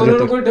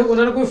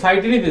ਉਹਨਾਂ ਨੂੰ ਕੋਈ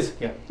ਫਾਈਟ ਹੀ ਨਹੀਂ ਦੇ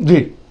ਸਕਿਆ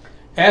ਜੀ।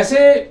 ਐਸੇ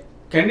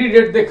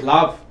ਕੈਂਡੀਡੇਟ ਦੇ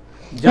ਖਿਲਾਫ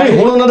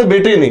ਹੁਣ ਉਹਨਾਂ ਦੇ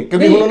ਬੇਟੇ ਨੇ,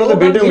 ਕਿਉਂਕਿ ਹੁਣ ਉਹਨਾਂ ਦੇ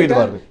ਬੇਟੇ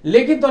ਉਮੀਦਵਾਰ ਨੇ,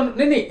 ਲੇਕਿਨ ਤੁਹਾਨੂੰ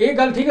ਨਹੀਂ ਇਹ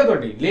ਗੱਲ ਠੀਕ ਹੈ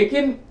ਤੁਹਾਡੀ,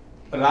 ਲੇਕਿਨ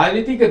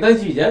ਰਾਜਨੀਤੀ ਕਿੱਦਾਂ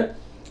ਚੀਜ਼ ਹੈ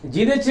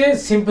ਜਿਹਦੇ 'ਚ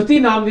ਸਿੰਪਥੀ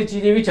ਨਾਮ ਦੀ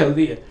ਚੀਜ਼ ਵੀ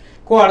ਚੱਲਦੀ ਹੈ।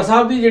 ਕੁਹਾੜ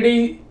ਸਾਹਿਬ ਦੀ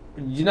ਜਿਹੜੀ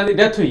ਜਿਨ੍ਹਾਂ ਦੀ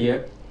ਡੈਥ ਹੋਈ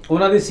ਹੈ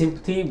ਉਹਨਾਂ ਦੀ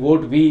ਸਿੰਪਥੀ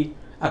ਵੋਟ ਵੀ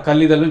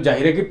ਅਕਾਲੀ ਦਲ ਨੂੰ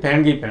ਜ਼ਾਹਿਰ ਹੈ ਕਿ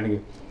ਪੈਣਗੇ।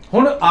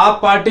 ਹੁਣ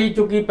ਆਪ ਪਾਰਟੀ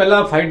ਚੂੰਕਿ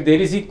ਪਹਿਲਾਂ ਫਾਈਟ ਦੇ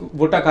ਰਹੀ ਸੀ,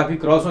 ਵੋਟਾਂ ਕਾਫੀ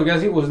ਕ੍ਰਾਸ ਹੋ ਗਿਆ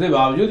ਸੀ, ਉਸ ਦੇ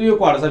ਬਾਵਜੂਦ ਵੀ ਉਹ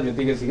ਕੁਹਾੜ ਸਾਹਿਬ ਜਿੱਤ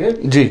ਗਏ ਸੀਗੇ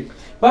ਜੀ।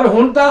 ਪਰ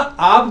ਹੁਣ ਤਾਂ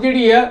ਆਪ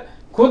ਜਿਹੜੀ ਹੈ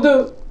ਖੁਦ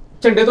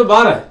ਝੰਡੇ ਤੋਂ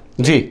ਬਾਹਰ ਹੈ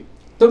ਜੀ।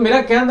 ਤਾਂ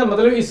ਮੇਰਾ ਕਹਿਣ ਦਾ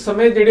ਮਤਲਬ ਇਸ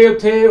ਸਮੇਂ ਜਿਹੜੇ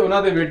ਉੱਥੇ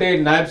ਉਹਨਾਂ ਦੇ ਬੇਟੇ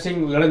ਨਾਇਬ ਸਿੰਘ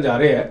ਲੜਨ ਜਾ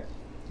ਰਹੇ ਹੈ,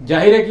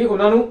 ਜ਼ਾਹਿਰ ਹੈ ਕਿ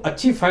ਉਹਨਾਂ ਨੂੰ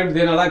ਅੱਛੀ ਫਾਈਟ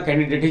ਦੇਣ ਵਾਲਾ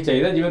ਕੈਂਡੀਡੇਟ ਹੀ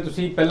ਚਾਹੀਦਾ। ਜਿਵੇਂ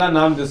ਤੁਸੀਂ ਪਹਿਲਾਂ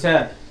ਨਾਮ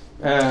ਦੱਸਿਆ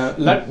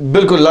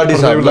ਬਿਲਕੁਲ ਲਾਡੀ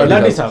ਸਾਹਿਬ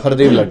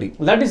ਹਰਦੇਵ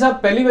ਲਾਡੀ ਸਾਹਿਬ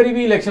ਪਹਿਲੀ ਵਾਰੀ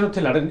ਵੀ ਇਲੈਕਸ਼ਨ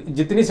ਉੱਥੇ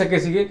ਜਿੱਤ ਨਹੀਂ ਸਕੇ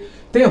ਸੀਗੇ,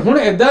 ਤੇ ਹੁਣ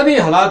ਇਦਾਂ ਦੇ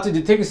ਹਾਲਾਤ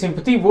ਜਿੱਥੇ ਕਿ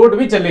ਸਿੰਪਥੀ ਵੋਟ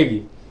ਵੀ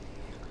ਚੱਲੇਗੀ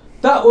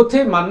ਤਾਂ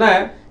ਉੱਥੇ ਮੰਨਣਾ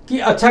ਹੈ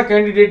ਕਿ ਅੱਛਾ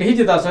ਕੈਂਡੀਡੇਟ ਹੀ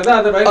ਜਿਤਾ ਸਕਦਾ,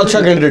 ਅਦਰਵਾਈਜ਼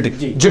ਅੱਛਾ ਕੈਂਡੀਡੇਟ।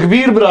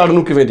 ਜਗਵੀਰ ਬਰਾੜ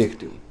ਨੂੰ ਕਿਵੇਂ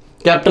ਦੇਖਦੇ ਹੋ?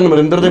 ਕੈਪਟਨ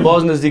ਅਮਰਿੰਦਰ ਦੇ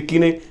ਬਹੁਤ ਨਜ਼ਦੀਕੀ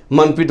ਨੇ,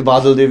 ਮਨਪ੍ਰੀਤ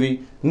ਬਾਦਲ ਦੇ ਵੀ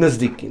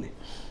ਨਜ਼ਦੀਕੀ ਨੇ।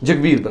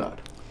 ਜਗਵੀਰ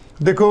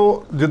ਬਰਾੜ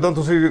ਦੇਖੋ, ਜਿੱਦਾਂ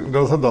ਤੁਸੀਂ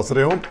ਦੱਸ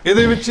ਰਹੇ ਹੋ,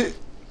 ਇਹਦੇ ਵਿੱਚ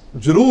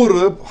ਜ਼ਰੂਰ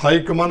ਹਾਈ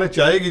ਕਮਾਨ ਨੇ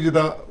ਚਾਹੇਗੀ,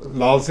 ਜਿੱਦਾਂ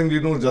ਲਾਲ ਸਿੰਘ ਜੀ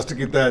ਨੂੰ ਐਡਜਸਟ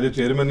ਕੀਤਾ ਐਜ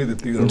ਚੇਅਰਮੈਨ ਨਹੀਂ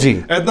ਦਿੱਤੀ,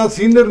 ਐਦਾਂ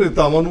ਸੀਨੀਅਰ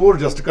ਨੇਤਾਵਾਂ ਨੂੰ ਉਹ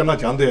ਐਡਜਸਟ ਕਰਨਾ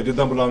ਚਾਹੁੰਦੇ ਆ,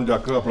 ਜਿੱਦਾਂ ਗੁਲਾਮ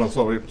ਜਾਖੜ ਆਪਣਾ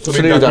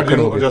ਸੁਨੀਲ ਜਾਖੜ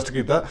ਨੂੰ ਐਡਜਸਟ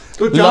ਕੀਤਾ,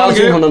 ਤੇ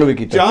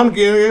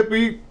ਚਾਹਣਗੇ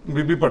ਵੀ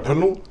ਬੀਬੀ ਭੱਠਲ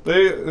ਨੂੰ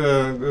ਤੇ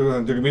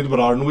ਜਗਮੀਤ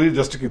ਬਰਾੜ ਨੂੰ ਵੀ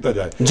ਐਡਜਸਟ ਕੀਤਾ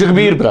ਜਾਏ,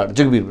 ਜਗਵੀਰ ਬਰਾੜ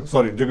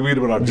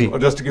ਨੂੰ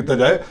ਐਡਜਸਟ ਕੀਤਾ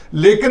ਜਾਏ।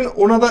 ਲੇਕਿਨ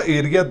ਉਹਨਾਂ ਦਾ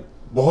ਏਰੀਆ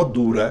ਬਹੁਤ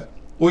ਦੂਰ ਹੈ,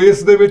 ਉਹ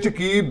ਇਸ ਦੇ ਵਿੱਚ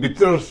ਕੀ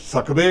ਵਿਚਰ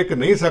ਸਕਦੇ ਕਿ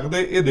ਨਹੀਂ ਸਕਦੇ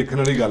ਇਹ ਦੇਖਣ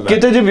ਵਾਲੀ ਗੱਲ ਹੈ।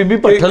 ਕਿਤੇ ਜੇ ਬੀਬੀ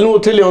ਭੱਠਲ ਨੂੰ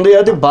ਉੱਥੇ ਲਿਆਉਂਦੇ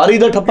ਆ ਤੇ ਬਾਰੀ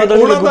ਦਾ ਠੱਪਾ ਤਾਂ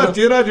ਨਹੀਂ ਲੱਗੂਗਾ। ਉਹਨਾਂ ਦਾ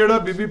ਚਿਹਰਾ ਜਿਹੜਾ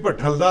ਬੀਬੀ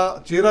ਭੱਠਲ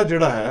ਦਾ ਚਿਹਰਾ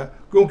ਜਿਹੜਾ ਹੈ,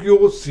 ਕਿਉਂਕਿ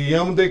ਉਹ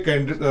ਸੀਐਮ ਦੇ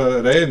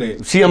ਰਹੇ ਨੇ,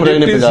 ਸੀਐਮ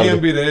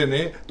ਵੀ ਰਹੇ ਨੇ,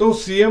 ਤਾਂ ਉਹ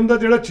ਸੀਐਮ ਦਾ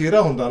ਜਿਹੜਾ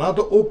ਚਿਹਰਾ ਹੁੰਦਾ ਨਾ,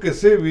 ਤਾਂ ਉਹ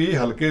ਕਿਸੇ ਵੀ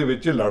ਹਲਕੇ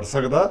ਵਿੱਚ ਲੜ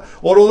ਸਕਦਾ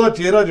ਔਰ ਉਹਦਾ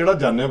ਚਿਹਰਾ ਜਿਹੜਾ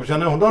ਜਾਣਿਆ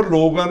ਪਛਾਣਿਆ ਹੁੰਦਾ,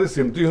 ਲੋਕਾਂ ਦੀ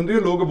ਸਿਮਤੀ ਹੁੰਦੀ ਹੈ,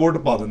 ਲੋਕ ਵੋਟ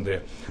ਪਾ ਦਿੰਦੇ ਆ।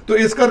 ਤਾਂ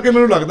ਇਸ ਕਰਕੇ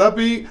ਮੈਨੂੰ ਲੱਗਦਾ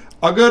ਵੀ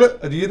ਅਗਰ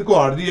ਅਜੀਤ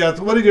ਕੁਹਾੜ ਜੀ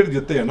ਇਸ ਵਾਰੀ ਜਿਹੜੇ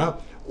ਜਿੱਤੇ ਆ ਨਾ,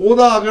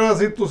 ਉਹਦਾ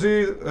ਅਗਰ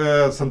ਤੁਸੀਂ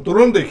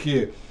ਸੰਤੁਲਨ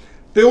ਦੇਖੀਏ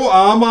ਤੇ ਉਹ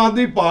ਆਮ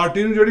ਆਦਮੀ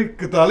ਪਾਰਟੀ ਨੂੰ ਜਿਹੜੀ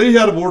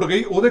 41,000 ਵੋਟ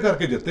ਗਈ ਉਹਦੇ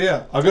ਕਰਕੇ ਜਿੱਤੇ ਆ।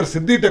 ਅਗਰ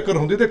ਸਿੱਧੀ ਟੱਕਰ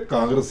ਹੁੰਦੀ ਤੇ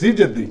ਕਾਂਗਰਸ ਹੀ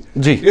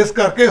ਜਿੱਤਦੀ। ਇਸ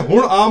ਕਰਕੇ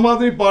ਹੁਣ ਆਮ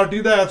ਆਦਮੀ ਪਾਰਟੀ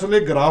ਦਾ ਇਸ ਵੇਲੇ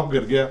ਗ੍ਰਾਫ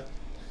ਗਿਰ ਗਿਆ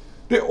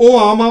ਤੇ ਉਹ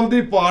ਆਮ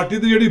ਆਦਮੀ ਪਾਰਟੀ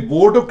ਦੀ ਜਿਹੜੀ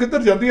ਵੋਟ ਉਹ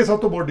ਕਿੱਧਰ ਜਾਂਦੀ ਹੈ, ਸਭ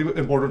ਤੋਂ ਵੱਡੀ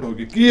ਇੰਪੋਰਟੈਂਟ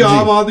ਹੋਗੀ ਕਿ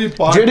ਆਮ ਆਦਮੀ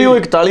ਪਾਰਟੀ ਜਿਹੜੀ ਉਹ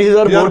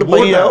 41,000 ਵੋਟ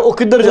ਪਈ ਆ ਉਹ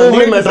ਕਿੱਧਰ ਜਾਂਦੀ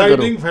ਹੈ, ਮੈਟਰ ਕਰੋ।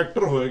 ਡਿਸਾਈਡਿੰਗ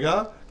ਫੈਕਟਰ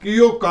ਹੋਏਗਾ ਕਿ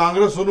ਉਹ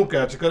ਕਾਂਗਰਸ ਉਹਨੂੰ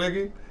ਕੈਚ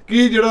ਕਰੇਗੀ,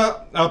 ਕਿ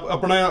ਜਿਹੜਾ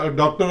ਆਪਣਾ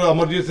ਡਾਕਟਰ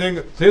ਅਮਰਜੀਤ ਸਿੰਘ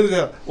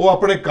ਉਹ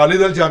ਆਪਣੇ ਅਕਾਲੀ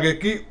ਦਲ 'ਚ ਆ ਗਏ,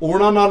 ਕਿ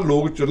ਉਹਨਾਂ ਨਾਲ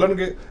ਲੋਕ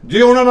ਚੱਲਣਗੇ।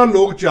 ਜੇ ਉਹਨਾਂ ਨਾਲ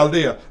ਲੋਕ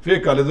ਚੱਲਦੇ ਆ ਫਿਰ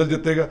ਅਕਾਲੀ ਦਲ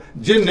ਜਿੱਤੇਗਾ,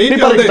 ਜੇ ਨਹੀਂ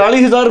ਚੱਲਦੇ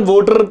 41,000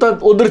 ਵੋਟਰ ਤਾਂ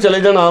ਉਧਰ ਚਲੇ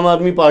ਜਾਣ ਆਮ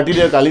ਆਦਮੀ ਪਾਰਟੀ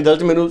ਦੇ ਅਕਾਲੀ ਦਲ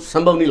 'ਚ, ਮੈਨੂੰ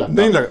ਸੰਭਵ ਨਹੀਂ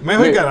ਲੱਗਦਾ। ਮੈਂ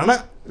ਉਹੀ ਕਹਿ ਰਿਹਾ ਨਾ,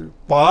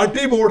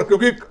 ਪਾਰਟੀ ਵੋਟ,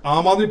 ਕਿਉਂਕਿ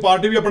ਆਮ ਆਦਮੀ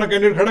ਪਾਰਟੀ ਵੀ ਆਪਣਾ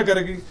ਕੈਂਡੀਡੇਟ ਖੜਾ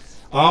ਕਰੇਗੀ,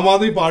 ਆਮ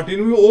ਆਦਮੀ ਪਾਰਟੀ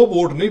ਨੂੰ ਵੀ ਉਹ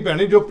ਵੋਟ ਨਹੀਂ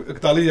ਪੈਣੀ ਜੋ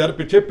 41,000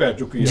 ਪਿੱਛੇ ਪੈ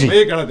ਚੁੱਕੀ ਹੈ। ਮੈਂ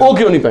ਇਹ ਕਹਿਣਾ ਚਾਹੁੰਦਾ, ਉਹ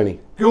ਕਿਉਂ ਨਹੀਂ ਪੈਣੀ?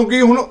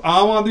 ਕਿਉਂਕਿ ਹੁਣ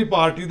ਆਮ ਆਦਮੀ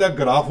ਪਾਰਟੀ ਦਾ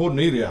ਗ੍ਰਾਫ ਉਹ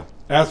ਨਹੀਂ ਰਿਹਾ,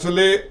 ਇਸ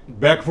ਵੇਲੇ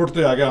ਬੈਕਫੁੱਟ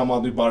ਤੇ ਆ ਗਿਆ ਆਮ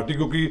ਆਦਮੀ ਪਾਰਟੀ,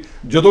 ਕਿਉਂਕਿ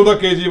ਜਦੋਂ ਦਾ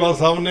ਕੇਜਰੀਵਾਲ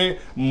ਸਾਹਿਬ ਨੇ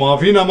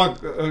ਮਾਫੀਨਾਮਾ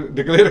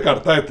ਡਿਕਲੇਅਰ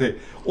ਕਰਤਾ ਇੱਥੇ,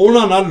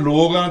 ਉਹਨਾਂ ਨਾਲ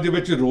ਲੋਕਾਂ ਦੇ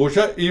ਵਿੱਚ ਰੋਸ਼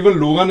ਹੈ। ਈਵਨ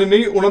ਲੋਕਾਂ ਨੇ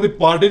ਨਹੀਂ, ਉਹਨਾਂ ਦੀ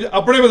ਪਾਰਟੀ 'ਚ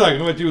ਆਪਣੇ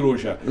ਵਿਧਾਇਕਾਂ ਵਿੱਚ ਵੀ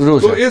ਰੋਸ਼ ਹੈ।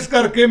 ਸੋ ਇਸ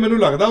ਕਰਕੇ ਮੈਨੂੰ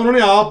ਲੱਗਦਾ ਉਹਨਾਂ ਨੇ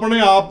ਆਪਣੇ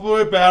ਆਪ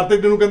ਪੈਰ ਤੇ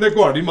ਜਿਹਨੂੰ ਕਹਿੰਦੇ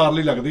ਕੁਹਾੜੀ ਮਾਰ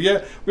ਲਈ ਲੱਗਦੀ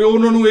ਹੈ ਵੀ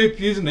ਉਹਨਾਂ ਨੂੰ ਇਹ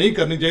ਚੀਜ਼ ਨਹੀਂ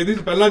ਕਰਨੀ ਚਾਹੀਦੀ।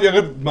 ਪਹਿਲਾਂ ਜੇ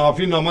ਅਗਰ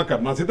ਮਾਫੀਨਾਮਾ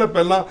ਕਰਨਾ ਸੀ ਤਾਂ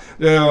ਪਹਿਲਾਂ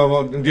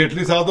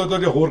ਜੇਟਲੀ ਸਾਹਿਬ ਤੋਂ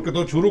ਜਾਂ ਹੋਰ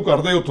ਕਿਤੋਂ ਸ਼ੁਰੂ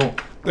ਕਰਦੇ ਉੱਥੋਂ,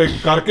 ਤੇ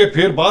ਕਰਕੇ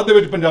ਫਿਰ ਬਾਅਦ ਦੇ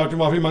ਵਿੱਚ ਪੰਜਾਬ 'ਚ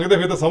ਮਾਫੀ ਮੰਗਦੇ,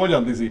 ਫਿਰ ਤਾਂ ਸਮਝ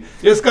ਆਉਂਦੀ ਸੀ।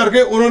 ਇਸ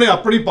ਕਰਕੇ ਉਹਨਾਂ ਨੇ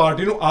ਆਪਣੀ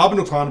ਪਾਰਟੀ ਨੂੰ ਆਪ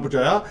ਨੁਕਸਾਨ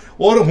ਪਹੁੰਚਾਇਆ।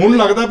 ਔਰ ਹੁਣ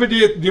ਲੱਗਦਾ ਵੀ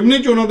ਜੇ ਜਿਮਨੀ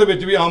ਚੋਣਾਂ ਦੇ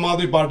ਵਿੱਚ ਵੀ ਆਮ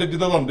ਆਦਮੀ ਪਾਰਟੀ,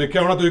 ਜਿੱਦਾਂ ਤੁਹਾਨੂੰ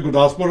ਦੇਖਿਆ ਹੋਣਾ ਤੁਸੀਂ,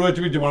 ਗੁਰਦਾਸਪੁਰ ਵਿੱਚ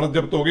ਵੀ ਜ਼ਮਾਨਤ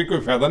ਜ਼ਬਤ ਹੋ ਗਈ, ਕੋਈ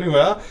ਫਾਇਦਾ ਨਹੀਂ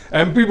ਹੋਇਆ।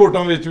 MP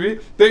ਵੋਟਾਂ ਵਿੱਚ ਵੀ,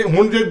 ਤੇ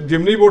ਹੁਣ ਜੇ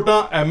ਜਿਮਨੀ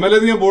ਵੋਟਾਂ MLA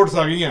ਦੀਆਂ ਵੋਟਸ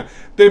ਆ ਗਈਆਂ,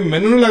 ਤੇ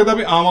ਮੈਨੂੰ ਨਹੀਂ ਲੱਗਦਾ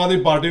ਵੀ ਆਮ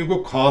ਆਦਮੀ ਪਾਰਟੀ ਨੂੰ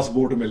ਕੋਈ ਖਾਸ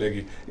ਵੋਟ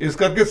ਮਿਲੇਗੀ। ਇਸ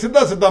ਕਰਕੇ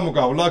ਸਿੱਧਾ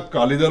ਮੁਕਾਬਲਾ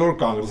ਅਕਾਲੀ ਦਲ ਔਰ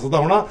ਕਾਂਗਰਸ ਦਾ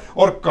ਹੋਣਾ।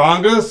 ਔਰ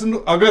ਕਾਂਗਰਸ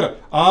ਨੂੰ ਅਗਰ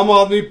ਆਮ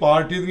ਆਦਮੀ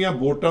ਪਾਰਟੀ ਦੀਆਂ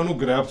ਵੋਟਾਂ ਨੂੰ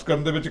ਗ੍ਰੈਬਸ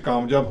ਕਰਨ ਦੇ ਵਿੱਚ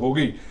ਕਾਮਯਾਬ ਹੋ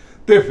ਗਈ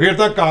ਤੇ ਫਿਰ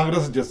ਤਾਂ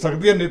ਕਾਂਗਰਸ ਜਿੱਤ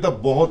ਸਕਦੀ ਹੈ, ਨਹੀਂ ਤਾਂ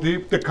ਬਹੁਤ ਹੀ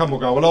ਤਿੱਖਾ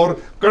ਮੁਕਾਬਲਾ ਔਰ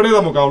ਕੜੇ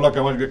ਦਾ ਮੁਕਾਬਲਾ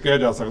ਕਿਹਾ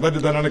ਜਾ ਸਕਦਾ,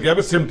 ਜਿੱਦਾਂ ਇਹਨਾਂ ਨੇ ਕਿਹਾ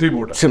ਵੀ ਸਿਮਤੀ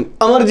ਵੋਟ ਹੈ।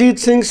 ਅਮਰਜੀਤ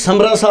ਸਿੰਘ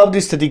ਸਮਰਾ ਸਾਹਿਬ ਦੀ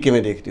ਸਥਿਤੀ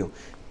ਕਿਵੇਂ ਦੇਖਦੇ ਹੋ?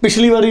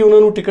 ਪਿਛਲੀ ਵਾਰੀ ਉਹਨਾਂ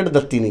ਨੂੰ ਟਿਕਟ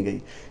ਦਿੱਤੀ ਨਹੀਂ ਗਈ।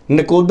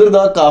 ਨਕੋਦਰ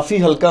ਦਾ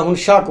ਕਾਫੀ ਹਲਕਾ ਹੁਣ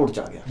ਸ਼ਾਹਕੋਟ ਚ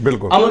ਆ ਗਿਆ।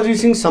 ਬਿਲਕੁਲ। ਅਮਰਜੀਤ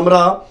ਸਿੰਘ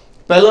ਸਮਰਾ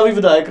ਪਹਿਲਾਂ ਵੀ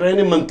ਵਿਧਾਇਕ ਰਹੇ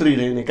ਨੇ, ਮੰਤਰੀ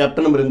ਰਹੇ ਨੇ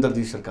ਕੈਪਟਨ ਅਮਰਿੰਦਰ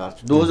ਦੀ ਸਰਕਾਰ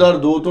 'ਚ।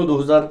 2002 ਤੋਂ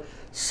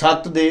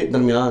 2007 ਦੇ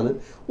ਦਰਮਿਆਨ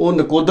ਉਹ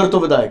ਨਕੋਦਰ ਤੋਂ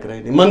ਵਿਧਾਇਕ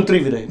ਰਹੇ ਨੇ, ਮੰਤਰੀ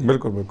ਵੀ ਰਹੇ ਨੇ।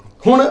 ਬਿਲਕੁਲ।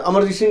 ਹੁਣ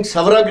ਅਮਰਜੀਤ ਸਿੰਘ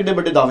ਸਮਰਾ ਕਿੱਡੇ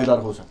ਵੱਡੇ ਦਾਅਵੇਦਾਰ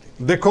ਹੋ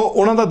ਸਕਦੇ? ਦੇਖੋ,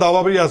 ਉਹਨਾਂ ਦਾ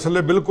ਦਾਅਵਾ ਵੀ ਇਸ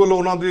ਵੇਲੇ ਬਿਲਕੁਲ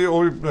ਉਹਨਾਂ ਦੀ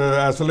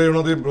ਇਸ ਵੇਲੇ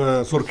ਉਹਨਾਂ ਦੀ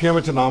ਸੁਰਖੀਆਂ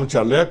ਵਿੱਚ ਨਾਮ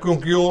ਚੱਲ ਰਿਹਾ,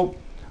 ਕਿਉਂਕਿ ਉਹ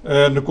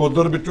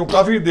ਨਕੋਦਰ ਵਿੱਚੋਂ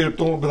ਕਾਫੀ ਦੇਰ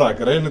ਤੋਂ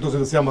ਵਿਧਾਇਕ ਰਹੇ ਨੇ, ਤੁਸੀਂ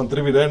ਦੱਸਿਆ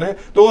ਮੰਤਰੀ ਵੀ ਰਹੇ ਨੇ,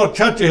 ਤੇ ਉਹ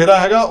ਅੱਛਾ ਚਿਹਰਾ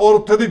ਹੈਗਾ ਔਰ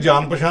ਉੱਥੇ ਦੀ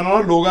ਜਾਣ ਪਛਾਣ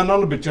ਨਾਲ ਲੋਕਾਂ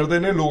ਨਾਲ ਵਿਚਰਦੇ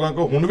ਨੇ, ਲੋਕਾਂ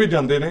ਕੋਲ ਹੁਣ ਵੀ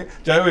ਜਾਂਦੇ ਨੇ,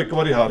 ਚਾਹੇ ਉਹ ਇੱਕ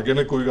ਵਾਰੀ ਹਾਰ ਗਏ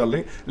ਨੇ, ਕੋਈ ਗੱਲ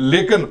ਨਹੀਂ।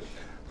 ਲੇਕਿਨ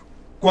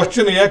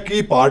ਕੁਐਸਚਨ ਇਹ ਹੈ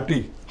ਕਿ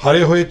ਪਾਰਟੀ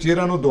ਹਾਰੇ ਹੋਏ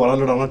ਚਿਹਰਿਆਂ ਨੂੰ ਦੁਬਾਰਾ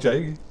ਲੜਾਉਣਾ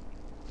ਚਾਹੇਗੀ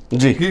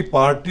ਜੀ? ਕਿ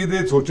ਪਾਰਟੀ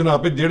ਦੇ ਸੋਚਣਾ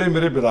ਵੀ ਜਿਹੜੇ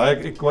ਮੇਰੇ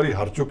ਵਿਧਾਇਕ ਇੱਕ ਵਾਰੀ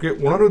ਹਾਰ ਚੁੱਕੇ,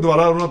 ਉਹਨਾਂ ਨੂੰ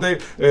ਦੁਬਾਰਾ ਉਹਨਾਂ ਤੇ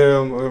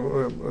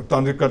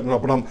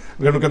ਆਪਣਾ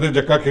ਜਿਹਨੂੰ ਕਹਿੰਦੇ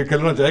ਜੱਕਾ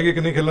ਖੇਲਣਾ ਚਾਹੇਗੀ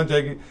ਕਿ ਨਹੀਂ ਖੇਲਣਾ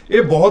ਚਾਹੇਗੀ?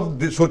 ਇਹ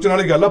ਬਹੁਤ ਸੋਚਣ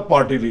ਵਾਲੀ ਗੱਲ ਆ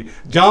ਪਾਰਟੀ ਲਈ।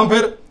 ਜਾਂ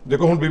ਫਿਰ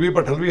ਦੇਖੋ, ਹੁਣ ਬੀਬੀ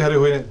ਭੱਠਲ ਵੀ ਹਰੇ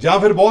ਹੋਏ ਨੇ, ਜਾਂ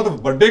ਫਿਰ ਬਹੁਤ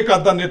ਵੱਡੇ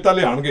ਕੱਦ ਦਾ ਨੇਤਾ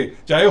ਲਿਆਣਗੇ,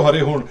 ਚਾਹੇ ਉਹ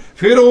ਹਰੇ ਹੋਣ,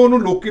 ਫਿਰ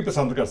ਉਹਨੂੰ ਲੋਕੀ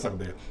ਪਸੰਦ ਕਰ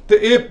ਸਕਦੇ ਆ। ਤੇ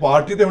ਇਹ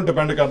ਪਾਰਟੀ ਤੇ ਹੁਣ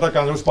ਡਿਪੈਂਡ ਕਰਦਾ,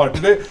 ਕਾਂਗਰਸ ਪਾਰਟੀ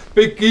ਦੇ,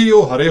 ਵੀ ਕੀ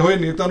ਉਹ ਹਰੇ ਹੋਏ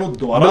ਨੇਤਾ ਨੂੰ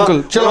ਦੁਬਾਰਾ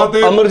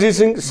ਅਮਰਜੀਤ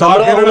ਸਿੰਘ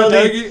ਸਮਰਾ ਹੋਣਾ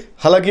ਦੀ,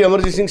 ਹਾਲਾਂਕਿ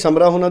ਅਮਰਜੀਤ ਸਿੰਘ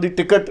ਸਮਰਾ ਉਹਨਾਂ ਦੀ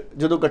ਟਿਕਟ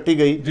ਜਦੋਂ ਕੱਟੀ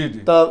ਗਈ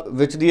ਤਾਂ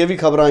ਵਿੱਚ ਦੀ ਇਹ ਵੀ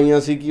ਖਬਰਾਂ ਆਈਆਂ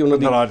ਸੀ ਕਿ ਉਹਨਾਂ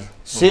ਦੀ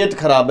ਸਿਹਤ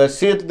ਖਰਾਬ ਹੈ,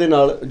 ਸਿਹਤ ਦੇ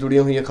ਨਾਲ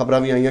ਜੁੜੀਆਂ ਹੋਈਆਂ ਖਬਰਾਂ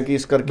ਵੀ ਆਈਆਂ ਕਿ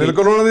ਇਸ ਕਰਕੇ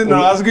ਬਿਲਕੁਲ ਉਹਨਾਂ ਦੀ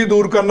ਨਾਰਾਜ਼ਗੀ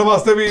ਦੂਰ ਕਰਨ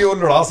ਵਾਸਤੇ ਵੀ ਉਹ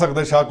ਲੜਾ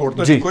ਸਕਦੇ ਸ਼ਾਹਕੋਟ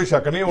ਤੋਂ, ਕੋਈ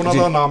ਸ਼ੱਕ ਨਹੀਂ। ਉਹਨਾਂ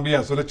ਦਾ ਨਾਮ ਵੀ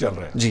ਇਸ ਵੇਲੇ ਚੱਲ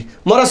ਰਿਹਾ ਜੀ।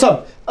 ਮੋਹਰਾ ਸਾਹਿਬ,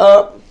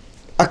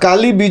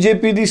 ਅਕਾਲੀ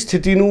ਬੀਜੇਪੀ ਦੀ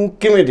ਸਥਿਤੀ ਨੂੰ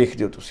ਕਿਵੇਂ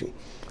ਦੇਖਦੇ ਹੋ ਤੁਸੀਂ?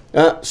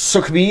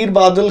 ਸੁਖਬੀਰ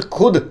ਬਾਦਲ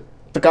ਖੁਦ,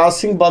 ਪ੍ਰਕਾਸ਼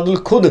ਸਿੰਘ ਬਾਦਲ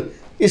ਖੁਦ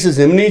ਇਸ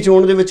ਜ਼ਿਮਨੀ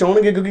ਚੋਣ ਦੇ ਵਿੱਚ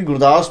ਆਉਣਗੇ, ਕਿਉਂਕਿ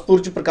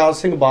ਗੁਰਦਾਸਪੁਰ 'ਚ ਪ੍ਰਕਾਸ਼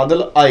ਸਿੰਘ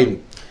ਬਾਦਲ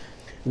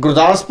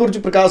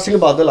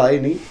ਆਏ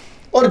ਨਹੀਂ।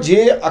 ਔਰ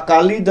ਜੇ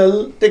ਅਕਾਲੀ ਦਲ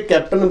ਤੇ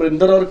ਕੈਪਟਨ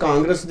ਅਮਰਿੰਦਰ ਔਰ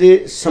ਕਾਂਗਰਸ ਦੇ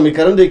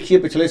ਸਮੀਕਰਨ ਦੇਖੀਏ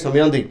ਪਿਛਲੇ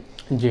ਸਮਿਆਂ ਦੇ,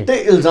 ਤੇ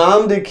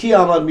ਇਲਜ਼ਾਮ ਦੇਖੀ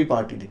ਆਮ ਆਦਮੀ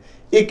ਪਾਰਟੀ ਦੇ,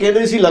 ਇਹ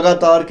ਕਹਿੰਦੇ ਸੀ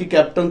ਲਗਾਤਾਰ ਕਿ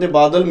ਕੈਪਟਨ ਤੇ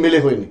ਬਾਦਲ ਮਿਲੇ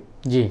ਹੋਏ ਨੇ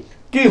ਜੀ,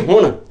 ਕਿ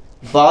ਹੁਣ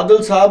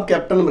ਬਾਦਲ ਸਾਹਿਬ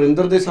ਕੈਪਟਨ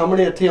ਅਮਰਿੰਦਰ ਦੇ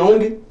ਸਾਹਮਣੇ ਇੱਥੇ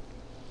ਆਉਣਗੇ?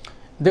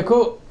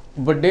 ਦੇਖੋ,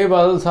 ਵੱਡੇ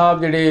ਬਾਦਲ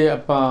ਸਾਹਿਬ ਜਿਹੜੇ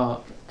ਆਪਾਂ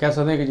ਕਹਿ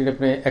ਸਕਦੇ ਹਾਂ ਕਿ ਜਿਹੜੇ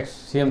ਆਪਣੇ ਐਕਸ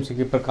CM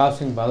ਸੀਗੇ ਪ੍ਰਕਾਸ਼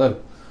ਸਿੰਘ ਬਾਦਲ,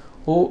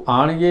 ਉਹ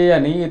ਆਣਗੇ ਜਾਂ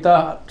ਨਹੀਂ ਇਹ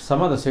ਤਾਂ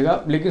ਸਮਾਂ ਦੱਸੇਗਾ।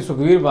 ਲੇਕਿਨ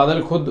ਸੁਖਬੀਰ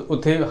ਬਾਦਲ ਖੁਦ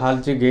ਉੱਥੇ ਹਾਲ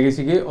 'ਚ ਗਏ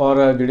ਸੀਗੇ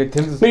ਔਰ ਜਿਹੜੇ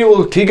ਥਿੰਗਸ ਨਹੀਂ,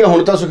 ਉਹ ਠੀਕ ਹੈ,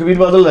 ਹੁਣ ਤਾਂ ਸੁਖਬੀਰ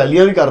ਬਾਦਲ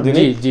ਰੈਲੀਆਂ ਵੀ ਕਰਦੇ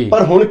ਨੇ,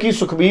 ਪਰ ਹੁਣ ਕੀ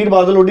ਸੁਖਬੀਰ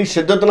ਬਾਦਲ ਉਹਦੀ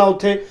ਸ਼ਿੱਦਤ ਨਾਲ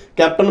ਉੱਥੇ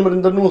ਕੈਪਟਨ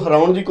ਅਮਰਿੰਦਰ ਨੂੰ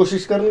ਹਰਾਉਣ ਦੀ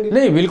ਕੋਸ਼ਿਸ਼ ਕਰਨਗੇ?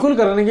 ਨਹੀਂ, ਬਿਲਕੁਲ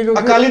ਕਰਨਗੇ।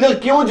 ਕਿਉਂਕਿ ਅਕਾਲੀ ਦਲ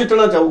ਕਿਉਂ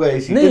ਜਿੱਤਣਾ ਚਾਹੂਗਾ?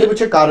 ਇਹਦੇ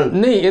ਪਿੱਛੇ ਕਾਰਨ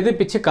ਨਹੀਂ, ਇਹਦੇ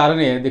ਪਿੱਛੇ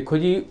ਕਾਰਨ ਇਹ ਹੈ, ਦੇਖੋ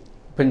ਜੀ,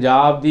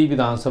 ਪੰਜਾਬ ਦੀ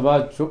ਵਿਧਾਨ ਸਭਾ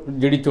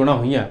ਜਿਹੜੀ ਚੋਣਾਂ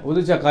ਹੋਈਆਂ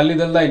ਉਹਦੇ 'ਚ ਅਕਾਲੀ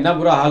ਦਲ ਦਾ ਇੰਨਾ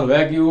ਬੁਰਾ ਹਾਲ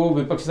ਹੋਇਆ ਕਿ ਉਹ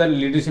ਵਿਪਕਸ਼ ਦਾ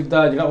ਲੀਡਰਸ਼ਿਪ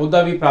ਦਾ ਜਿਹੜਾ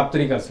ਉਹਦਾ ਵੀ ਪ੍ਰਾਪਤ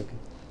ਨਹੀਂ ਕਰ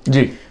ਸਕੇ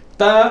ਜੀ।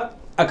 ਤਾਂ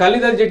ਅਕਾਲੀ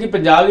ਦਲ ਜਿਹੜੀ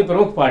ਪੰਜਾਬ ਦੀ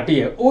ਪ੍ਰਮੁੱਖ ਪਾਰਟੀ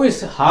ਹੈ, ਉਹ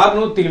ਇਸ ਹਾਰ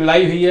ਨੂੰ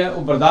ਤਿਲਮਿਲਾਈ ਹੋਈ ਹੈ,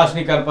 ਉਹ ਬਰਦਾਸ਼ਤ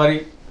ਨਹੀਂ ਕਰ ਪਾ ਰਹੀ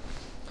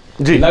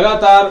ਜੀ।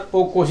 ਲਗਾਤਾਰ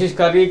ਉਹ ਕੋਸ਼ਿਸ਼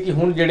ਕਰ ਰਹੀ ਹੈ ਕਿ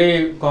ਹੁਣ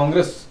ਜਿਹੜੇ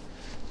ਕਾਂਗਰਸ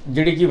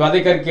ਜਿਹੜੀ ਕਿ ਵਾਅਦੇ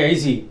ਕਰਕੇ ਆਈ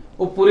ਸੀ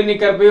ਉਹ ਪੂਰੀ ਨਹੀਂ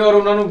ਕਰ ਪਈ, ਔਰ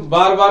ਉਹਨਾਂ ਨੂੰ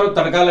ਬਾਰ-ਬਾਰ ਉਹ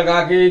ਤੜਕਾ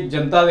ਲਗਾ ਕੇ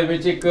ਜਨਤਾ ਦੇ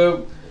ਵਿੱਚ ਇੱਕ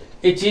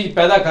ਇਹ ਚੀਜ਼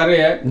ਪੈਦਾ ਕਰ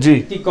ਰਿਹਾ ਹੈ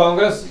ਕਿ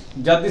ਕਾਂਗਰਸ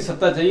ਜਦ ਦੀ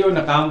ਸੱਤਾ ਚਾਹੀਏ ਉਹ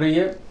ਨਾਕਾਮ ਰਹੀ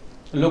ਹੈ,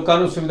 ਲੋਕਾਂ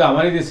ਨੂੰ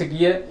ਸੁਵਿਧਾਵਾਂ ਨਹੀਂ ਦੇ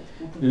ਸਕੀ ਹੈ।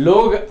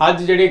 ਲੋਕ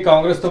ਅੱਜ ਜਿਹੜੇ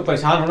ਕਾਂਗਰਸ ਤੋਂ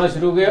ਪਰੇਸ਼ਾਨ ਹੋਣਾ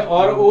ਸ਼ੁਰੂ ਹੋ ਗਏ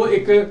ਔਰ ਉਹ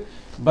ਇੱਕ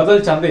ਬਦਲ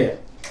ਚਾਹੁੰਦੇ ਹੈ।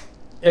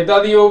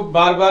 ਇੱਦਾਂ ਦੀ ਉਹ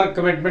ਬਾਰ-ਬਾਰ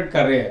ਕਮਿਟਮੈਂਟ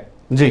ਕਰ ਰਹੇ ਹੈ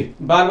ਜੀ,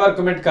 ਬਾਰ-ਬਾਰ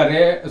ਕਮਿਟ ਕਰ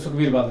ਰਹੇ ਹੈ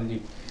ਸੁਖਬੀਰ ਬਾਦਲ ਜੀ।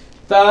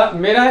 ਤਾਂ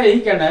ਮੇਰਾ ਇਹੀ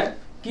ਕਹਿਣਾ ਹੈ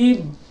ਕਿ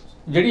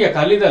ਜਿਹੜੀ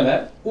ਅਕਾਲੀ ਦਲ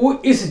ਹੈ ਉਹ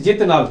ਇਸ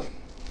ਜਿੱਤ ਨਾਲ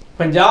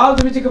ਪੰਜਾਬ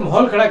ਦੇ ਵਿੱਚ ਇੱਕ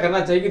ਮਾਹੌਲ ਖੜਾ ਕਰਨਾ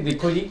ਚਾਹੀਏ।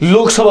 ਦੇਖੋ ਜੀ,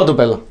 ਲੋਕ ਸਭਾ ਤੋਂ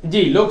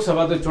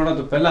ਤੋਂ ਚੋਣਾਂ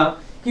ਤੋਂ ਪਹਿਲਾਂ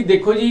ਕਿ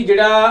ਦੇਖੋ ਜੀ,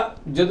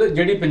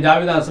 ਜਿਹੜੀ ਪੰਜਾਬ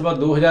ਵਿਧਾਨ ਸਭਾ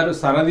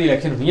 2017 ਦੀ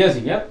ਇਲੈਕਸ਼ਨ ਹੋਈਆਂ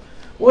ਸੀਗੀਆਂ,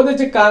 ਉਹਦੇ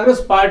 'ਚ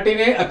ਕਾਂਗਰਸ ਪਾਰਟੀ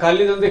ਨੇ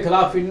ਅਕਾਲੀ ਦਲ ਦੇ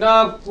ਖਿਲਾਫ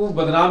ਇੰਨਾ ਕੁ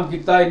ਬਦਨਾਮ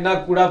ਕੀਤਾ, ਇੰਨਾ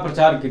ਕੂੜਾ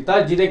ਪ੍ਰਚਾਰ ਕੀਤਾ,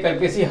 ਜਿਹਦੇ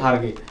ਕਰਕੇ ਅਸੀਂ ਹਾਰ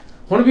ਗਏ।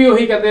 ਹੁਣ ਵੀ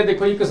ਉਹੀ ਕਹਿੰਦੇ,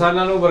 ਦੇਖੋ ਜੀ,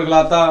 ਕਿਸਾਨਾਂ ਨੂੰ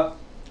ਵਰਗਲਾਤਾ,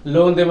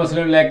 ਲੋਨ ਦੇ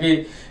ਮਸਲੇ ਨੂੰ ਲੈ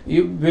ਕੇ,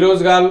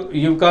 ਬੇਰੁਜ਼ਗਾਰ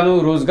ਯੁਵਕਾਂ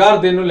ਨੂੰ ਰੋਜ਼ਗਾਰ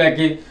ਦੇਣ ਨੂੰ ਲੈ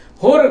ਕੇ,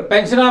 ਹੋਰ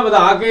ਪੈਨਸ਼ਨਾਂ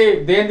ਵਧਾ ਕੇ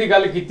ਦੇਣ ਦੀ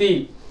ਗੱਲ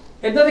ਕੀਤੀ।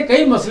 ਇੱਦਾਂ ਦੇ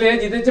ਕਈ ਮਸਲੇ ਹੈ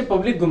ਜਿਹਦੇ 'ਚ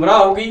ਪਬਲਿਕ ਗੁੰਮਰਾਹ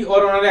ਹੋ ਗਈ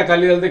ਔਰ ਉਹਨਾਂ ਨੇ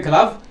ਅਕਾਲੀ ਦਲ ਦੇ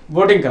ਖਿਲਾਫ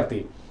ਵੋਟਿੰਗ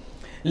ਕਰਤੀ।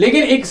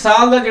 ਲੇਕਿਨ 1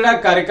 ਸਾਲ ਦਾ ਜਿਹੜਾ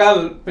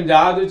ਕਾਰਜਕਾਲ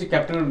ਪੰਜਾਬ ਦੇ ਵਿੱਚ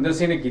ਕੈਪਟਨ ਅਮਰਿੰਦਰ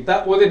ਸਿੰਘ ਨੇ ਕੀਤਾ,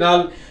 ਉਹਦੇ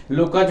ਨਾਲ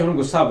ਲੋਕਾਂ 'ਚ ਹੁਣ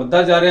ਗੁੱਸਾ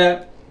ਵੱਧਦਾ ਜਾ ਰਿਹਾ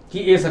ਹੈ ਕਿ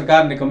ਇਹ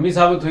ਸਰਕਾਰ ਨਿਕੰਮੀ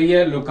ਸਾਬਤ ਹੋਈ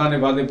ਹੈ, ਲੋਕਾਂ ਨੇ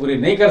ਵਾਅਦੇ ਪੂਰੇ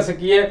ਨਹੀਂ ਕਰ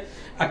ਸਕੀ ਹੈ।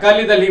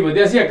 ਅਕਾਲੀ ਦਲ ਹੀ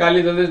ਵਧਿਆ ਸੀ,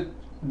 ਅਕਾਲੀ ਦਲ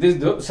ਦੀ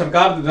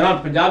ਸਰਕਾਰ ਦੇ ਦੌਰਾਨ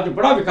ਪੰਜਾਬ 'ਚ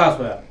ਬੜਾ ਵਿਕਾਸ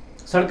ਹੋਇਆ,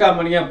 ਸੜਕਾਂ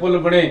ਬਣੀਆਂ, ਪੁਲ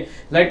ਬਣੇ,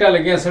 ਲਾਈਟਾਂ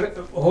ਲੱਗੀਆਂ,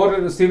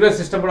 ਹੋਰ ਸੀਵਰੇਜ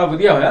ਸਿਸਟਮ ਬੜਾ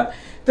ਵਧੀਆ ਹੋਇਆ।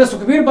 ਤੇ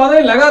ਸੁਖਬੀਰ ਬਾਦਲ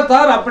ਨੇ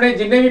ਲਗਾਤਾਰ ਆਪਣੇ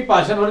ਜਿੰਨੇ ਵੀ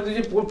ਭਾਸ਼ਣ ਹੋ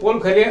ਰਹੇ,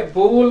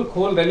 ਪੋਲ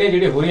ਖੋਲ ਰੈਲੀਆਂ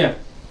ਜਿਹੜੀਆਂ ਹੋ ਰਹੀਆਂ,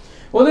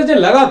 ਉਹਦੇ 'ਚ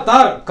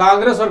ਲਗਾਤਾਰ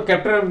ਕਾਂਗਰਸ ਔਰ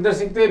ਕੈਪਟਨ ਅਮਰਿੰਦਰ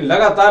ਸਿੰਘ ਤੇ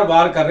ਲਗਾਤਾਰ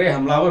ਵਾਰ ਕਰ ਰਹੇ,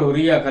 ਹਮਲਾਵਰ ਹੋ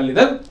ਰਹੀ ਹੈ ਅਕਾਲੀ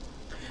ਦਲ।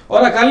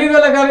 ਔਰ ਅਕਾਲੀ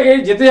ਦਲ ਅਗਰ ਇਹ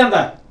ਜਿੱਤ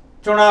ਜਾਂਦਾ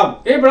ਚੁਣਾਵ,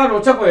 ਇਹ ਬੜਾ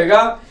ਰੋਚਕ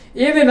ਹੋਏਗਾ।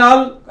 ਇਹਦੇ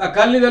ਨਾਲ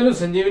ਅਕਾਲੀ ਦਲ ਨੂੰ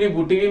ਸੰਜੀਵਨੀ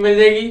ਬੂਟੀ ਵੀ ਮਿਲ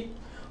ਜਾਏਗੀ,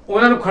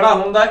 ਉਹਨਾਂ ਨੂੰ ਖੜਾ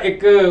ਹੋਣ ਦਾ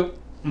ਇੱਕ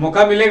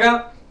ਮੌਕਾ ਮਿਲੇਗਾ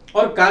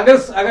और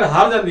कांग्रेस अगर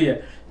हार जाती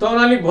है तो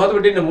उन्होंने बहुत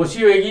बड़ी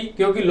नमोशी होगी,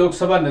 क्योंकि लोक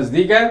सभा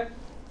नज़दीक है।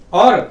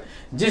 और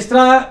जिस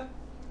तरह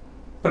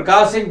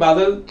प्रकाश सिंह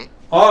बादल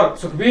और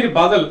सुखबीर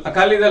बादल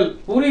अकाली दल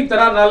पूरी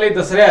तरह नाल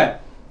दस रहा है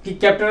कि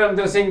कैप्टन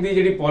अमरिंदर सिंह की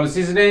जी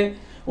पॉलिसीज़ ने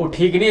वो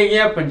ठीक नहीं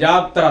है,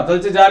 पंजाब धरातल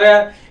च जा रहा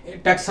है।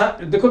 टैक्स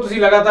देखो तुसी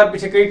लगातार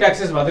पिछे कई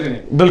टैक्सेस वध रहे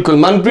हैं, बिल्कुल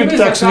मनप्रीत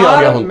टैक्स भी आ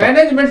गया हुंदा,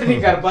 मैनेजमेंट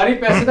नहीं कर पा रही,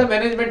 पैसे का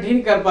मैनेजमेंट ही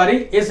नहीं कर पा रही,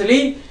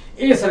 इसलिए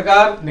ये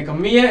सरकार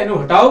निकम्मी है, इनू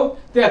हटाओ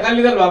ते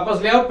अकाली दल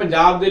वापस लियाओ।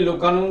 पंजाब के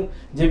लोगों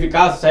को जे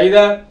विकास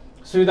चाहिए,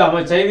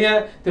 सुविधावां चाहिए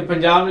ते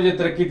पंजाब नूं जे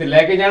तरक्की ते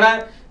लैके जाना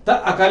तो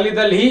अकाली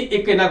दल ही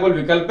एक इन्हां कोल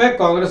विकल्प है,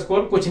 कांग्रेस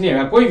कोल कुछ नहीं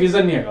है, कोई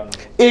विजन नहीं है।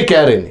 ये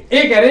कह रहे ने,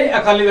 ये कह रहे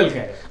अकाली दल कह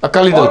रहे,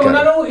 अकाली दल और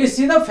उन्हां नूं इस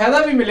चीज़ का फायदा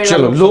भी मिलेगा।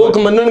 चलो लोग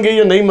मनणगे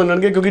या नहीं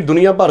मनणगे, क्योंकि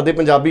दुनिया भर के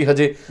पंजाबी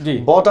हजे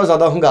बहुता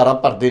ज़्यादा हंगारा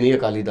भरते नहीं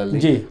अकाली दल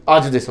ने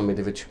अज के समय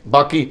दे विच।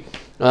 बाकी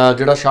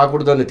जिहड़ा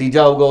शाहकोट का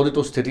नतीजा आऊगा उहदे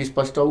तो स्थिति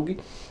स्पष्ट आऊगी।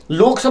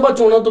 लोक सभा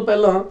चोणां तो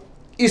पहला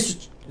इस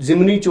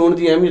जिमनी चोण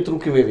की अहमियत नूं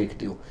किवें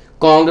वेखदे हो,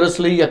 कांग्रेस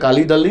लई,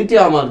 अकाली दल लई ते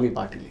आम आदमी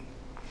पार्टी लई?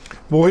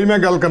 वही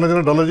मैं गल करना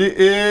चाहना डॉलर जी,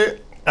 ये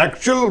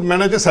एक्चुअल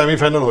मैंने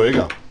सैमीफाइनल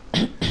होएगा,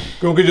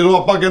 क्योंकि जो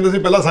आप कहते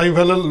पहला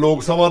सैमीफाइनल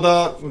लोक सभा का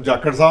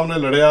जाखड़ साहब ने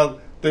लड़िया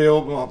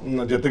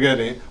तो जित गए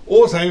ने, वो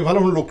सैमीफाइनल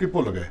हुण लोकी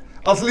भुल गए।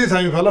 असली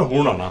सैमीफाइनल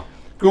हुण आना,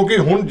 क्योंकि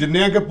हुण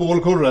जिन्नियां के पोल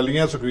खोल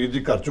रैलियां सुखबीर जी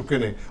कर चुके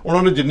हैं,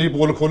 उन्होंने जिन्नी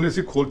पोल खोली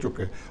सी खोल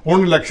चुके।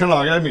 हुण इलैक्शन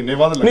आ गया, महीने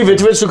बाद नहीं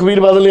विच सुखबीर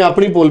बादल ने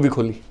अपनी पोल भी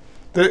खोली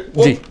ਤੇ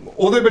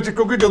ਉਹਦੇ ਵਿੱਚ,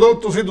 ਕਿਉਂਕਿ ਜਦੋਂ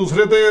ਤੁਸੀਂ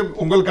ਦੂਸਰੇ ਤੇ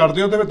ਉਂਗਲ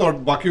ਕਰਦੇ ਹੋ ਤੇ ਫਿਰ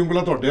ਬਾਕੀ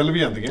ਉਂਗਲਾਂ ਤੁਹਾਡੇ ਵੱਲ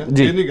ਵੀ ਆਉਂਦੀਆਂ,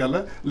 ਇਹ ਨਹੀਂ ਗੱਲ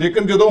ਹੈ।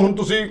 ਲੇਕਿਨ ਜਦੋਂ ਹੁਣ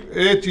ਤੁਸੀਂ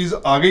ਇਹ ਚੀਜ਼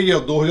ਆ ਗਈ ਹੈ,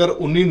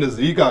 2019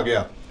 ਨਜ਼ਦੀਕ ਆ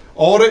ਗਿਆ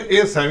ਔਰ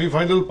ਇਹ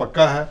ਸੈਮੀਫਾਈਨਲ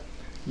ਪੱਕਾ ਹੈ,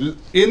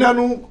 ਇਹਨਾਂ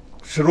ਨੂੰ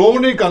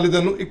ਸ਼੍ਰੋਮਣੀ ਅਕਾਲੀ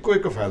ਦਲ ਨੂੰ ਇੱਕੋ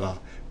ਇੱਕ ਫਾਇਦਾ,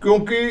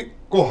 ਕਿਉਂਕਿ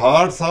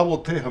ਕੋਹਾੜ ਸਾਹਿਬ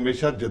ਉੱਥੇ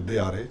ਹਮੇਸ਼ਾ ਜਿੱਤਦੇ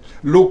ਆ ਰਹੇ,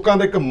 ਲੋਕਾਂ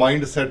ਦਾ ਇੱਕ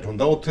ਮਾਈਂਡ ਸੈਟ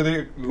ਹੁੰਦਾ, ਉੱਥੇ ਦੇ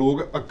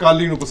ਲੋਕ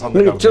ਅਕਾਲੀ ਨੂੰ ਪਸੰਦ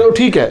ਕਰਦੇ। ਚਲੋ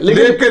ਠੀਕ ਹੈ,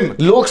 ਲੇਕਿਨ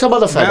ਲੋਕ ਸਭਾ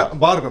ਦਾ ਫਾਇਦਾ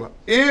ਬਾਹਰ ਕਰਨਾ,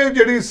 ਇਹ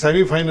ਜਿਹੜੀ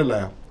ਸੈਮੀਫਾਈਨਲ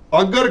ਹੈ,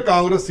 ਅਗਰ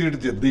ਕਾਂਗਰਸ ਸੀਟ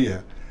ਜਿੱਤਦੀ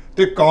ਹੈ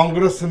तो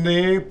कांग्रेस ने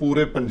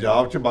पूरे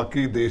पंजाब च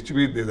बाकी देश च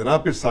भी दे देना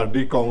कि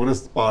साडी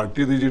कांग्रेस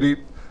पार्टी की जिहड़ी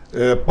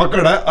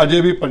पकड़ है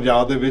अजे भी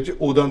पंजाब दे विच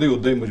उदां दी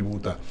उदां ही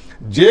मजबूत है।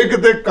 जे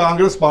किते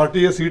कांग्रेस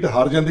पार्टी ये सीट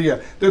हार जाती है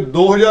तो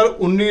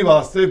 2019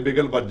 वास्ते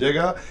बिगल बज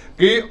जाएगा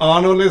कि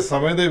आने वाले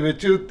समय दे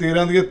विच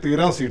 13 दी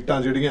 13 सीटां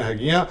जिहड़ियां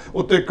हैगियां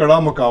उत्ते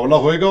कड़ा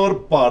मुकाबला होएगा और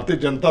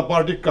भारतीय जनता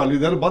पार्टी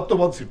अकाली दल वध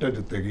तो वध सीटां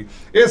जितेगी।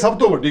 ये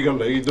सब तो वड्डी गल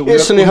रहेगी, ये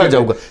सुनेहा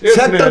जाऊगा।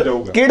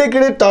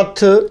 किहड़े-किहड़े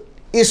तत्थ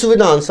इस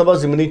विधान सभा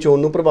जिमनी चोण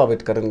नूं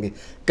प्रभावित करेंगे?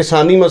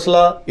 किसानी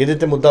मसला इहदे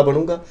ते मुद्दा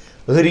बनूगा,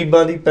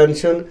 गरीबां दी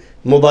पेंशन,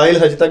 मोबाइल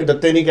हजे तक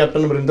दिते नहीं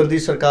कैप्टन अमरिंदर दी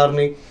सरकार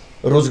ने,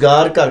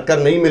 रोज़गार घर घर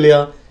नहीं मिलिया,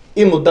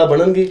 ये मुद्दा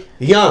बनणगे,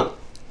 या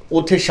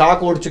उत्थे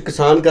शाहकोट च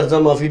किसान कर्जा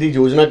माफ़ी की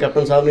योजना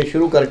कैप्टन साहब ने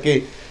शुरू करके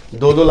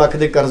 2-2 लाख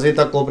के कर्जे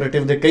तक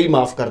कोऑपरेटिव के कई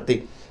माफ़ करते,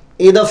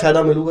 ਇਹਦਾ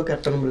ਫਾਇਦਾ ਮਿਲੂਗਾ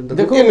ਕੈਪਟਨ ਅਮਰਿੰਦਰ?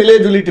 ਦੇਖੋ ਇਹ ਮਿਲੇ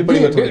ਜੁਲੀ ਟਿੱਪਣੀ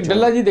ਮੈਂ ਤੁਹਾਨੂੰ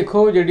ਡੱਲਾ ਜੀ,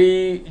 ਦੇਖੋ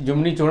ਜਿਹੜੀ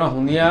ਜੁਮਨੀ ਚੋਣਾਂ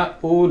ਹੁੰਦੀਆਂ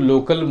ਉਹ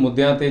ਲੋਕਲ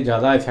ਮੁੱਦਿਆਂ ਤੇ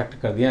ਜ਼ਿਆਦਾ ਇਫੈਕਟ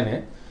ਕਰਦੀਆਂ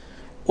ਨੇ।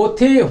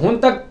 ਉੱਥੇ ਹੁਣ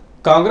ਤੱਕ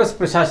ਕਾਂਗਰਸ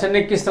ਪ੍ਰਸ਼ਾਸਨ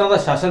ਨੇ ਕਿਸ ਤਰ੍ਹਾਂ ਦਾ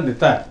ਸ਼ਾਸਨ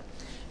ਦਿੱਤਾ ਹੈ,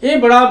 ਇਹ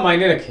ਬੜਾ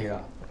ਮਾਇਨੇ ਰੱਖੇਗਾ।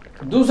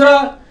 ਦੂਸਰਾ,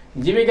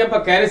 ਜਿਵੇਂ ਕਿ ਆਪਾਂ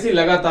ਕਹਿ ਰਹੇ ਸੀ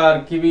ਲਗਾਤਾਰ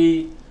ਕਿ ਵੀ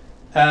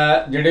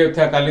ਜਿਹੜੇ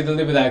ਉੱਥੇ ਅਕਾਲੀ ਦਲ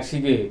ਦੇ ਵਿਧਾਇਕ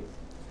ਸੀਗੇ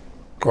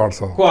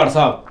ਕੁਹਾੜ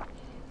ਸਾਹਿਬ,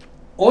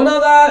 ਉਹਨਾਂ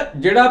ਦਾ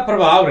ਜਿਹੜਾ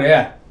ਪ੍ਰਭਾਵ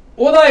ਰਿਹਾ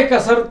ਉਹਦਾ ਇੱਕ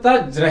ਅਸਰ ਤਾਂ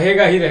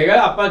ਰਹੇਗਾ ਹੀ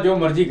ਰਹੇਗਾ, ਆਪਾਂ ਜੋ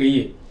ਮਰਜ਼ੀ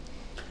ਕਹੀਏ।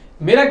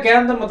 मेरा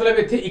कहने का मतलब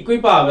इत्थे इक्को ही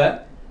भाव है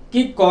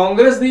कि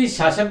कांग्रेस की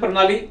शासन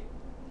प्रणाली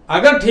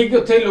अगर ठीक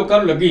उत्थे लोगों को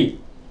लगी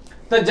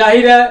तो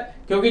जाहिर है,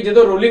 क्योंकि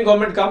जो रोलिंग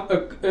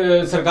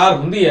गवर्नमेंट सरकार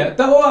होंदी है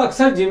तो वह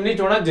अक्सर जिमनी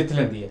चोणां जित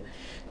लैंदी है,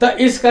 तो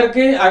इस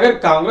करके अगर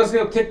कांग्रेस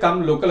ने उत्थे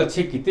काम लोकल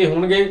अच्छे किए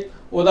होणगे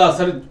उहदा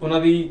असर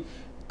उन्हां दी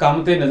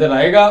काम ते नज़र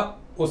आएगा,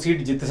 वो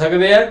सीट जित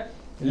सकते हैं।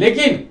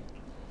 लेकिन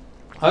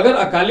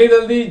अगर अकाली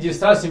दल की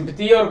जिस तरह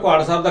सिंपैथी और कुहाड़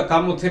साहब का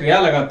काम उत्थे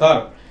रहा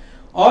लगातार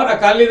और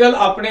अकाली दल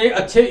अपने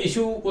अच्छे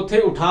इशू उत्थे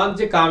उठाने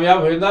से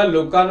कामयाब हो जाता,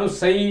 लोगों को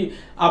सही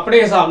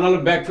अपने हिसाब नाल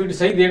बैकफीड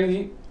सही देने की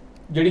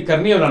जिहड़ी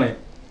करनी उन्होंने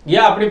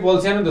या अपनी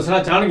पॉलिसियां नूं दसना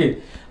चाहणगे,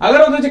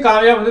 अगर उहदे च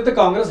कामयाब होंदे तो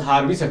कांग्रेस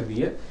हार भी सकती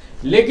है।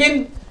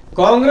 लेकिन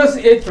कांग्रेस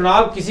ये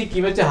चुनाव किसी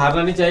कीमत से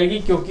हारना नहीं चाहेगी,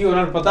 क्योंकि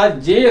उन्होंने पता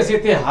जे असीं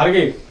इत्थे हार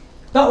गए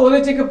तो उहदे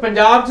च एक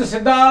पंजाब च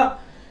सीधा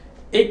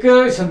एक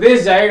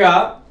संदेश जाएगा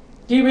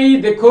कि भी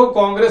देखो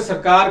कांग्रेस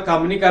सरकार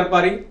काम नहीं कर पा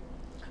रही,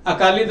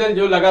 अकाली दल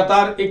जो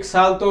लगातार 1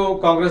 साल तो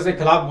कांग्रेस के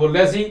खिलाफ बोल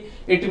रहा सी,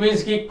 इट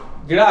मीनस कि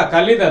जिहड़ा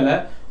अकाली दल है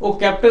वो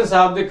कैप्टन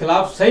साहब के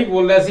खिलाफ सही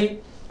बोल रहा सी,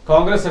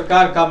 कांग्रेस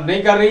सरकार काम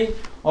नहीं कर रही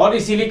और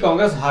इसीलिए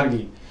कांग्रेस हार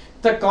गई।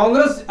 तो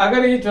कांग्रेस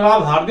अगर ये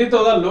चुनाव हार दी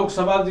तो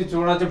लोकसभा की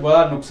चोणों से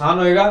बड़ा नुकसान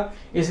होएगा,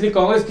 इसलिए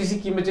कांग्रेस किसी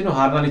कीमत से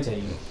हारना नहीं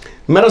चाहिए।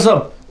 मेरा साहब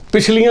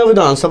पिछलियां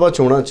विधान सभा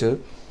चोणों च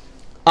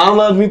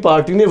आम आदमी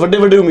पार्टी ने वड्डे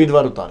वड्डे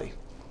उम्मीदवार उतारे,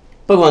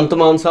 भगवंत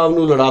मान साहब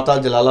नूं लड़ाता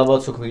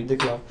जलालाबाद सुखबीर के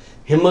खिलाफ,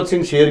 हिम्मत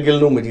सिंह शेरगिल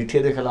नूं मजीठे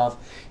के खिलाफ,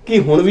 कि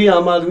हुण भी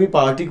आम आदमी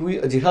पार्टी कोई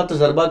अजिहा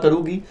तजर्बा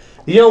करूगी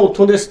या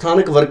उत्थों के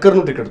स्थानक वर्कर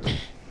नूं टिकट दो?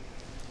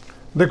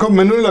 देखो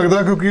मैनूं नहीं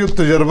लगता क्योंकि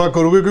तजर्बा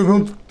करोगे, क्योंकि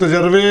हुण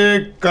तजर्बे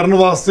करने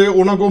वास्ते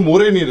उन्हां कोल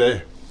मोहरे नहीं रहे।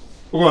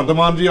 भगवंत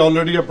मान जी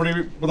ऑलरेडी अपनी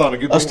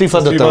प्रधानगी अस्तीफा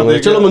दिता,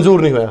 चलो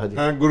मंजूर नहीं होया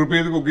हजे,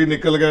 गुरप्रीत घुग्गी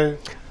निकल गए,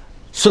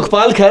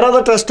 सुखपाल खैरा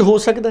का ट्रस्ट हो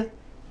सकता है?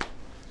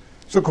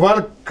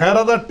 ਸੁਖਪਾਲ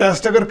ਖਹਿਰਾ ਦਾ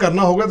ਟੈਸਟ ਅਗਰ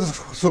ਕਰਨਾ ਹੋਗਾ ਤਾਂ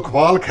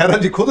ਸੁਖਪਾਲ ਖਹਿਰਾ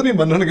ਜੀ ਖੁਦ ਨਹੀਂ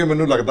ਮੰਨਣਗੇ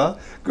ਮੈਨੂੰ ਲੱਗਦਾ,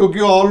 ਕਿਉਂਕਿ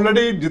ਉਹ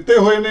ਆਲਰੇਡੀ ਜਿੱਤੇ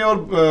ਹੋਏ ਨੇ ਔਰ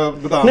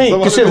ਵਿਧਾਨ ਨਹੀਂ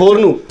ਸਭਾ ਕਿਸੇ ਹੋਰ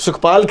ਨੂੰ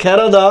ਸੁਖਪਾਲ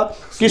ਖਹਿਰਾ ਦਾ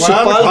ਕਿ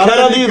ਸੁਖਪਾਲ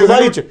ਖਹਿਰਾ ਦੀ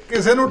ਅਗਵਾਈ ਚ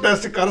ਕਿਸੇ ਨੂੰ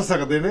ਟੈਸਟ ਕਰ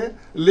ਸਕਦੇ ਨੇ,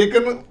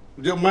 ਲੇਕਿਨ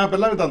ਜੋ ਮੈਂ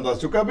ਪਹਿਲਾਂ ਵੀ ਤੁਹਾਨੂੰ ਦੱਸ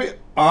ਚੁੱਕਾ ਵੀ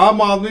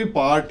ਆਮ ਆਦਮੀ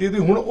ਪਾਰਟੀ ਦੀ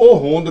ਹੁਣ ਉਹ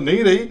ਹੋਂਦ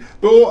ਨਹੀਂ ਰਹੀ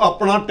ਤੇ ਉਹ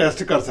ਆਪਣਾ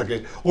ਟੈਸਟ ਕਰ ਸਕੇ।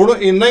 ਹੁਣ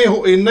ਇੰਨਾ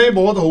ਹੀ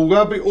ਬਹੁਤ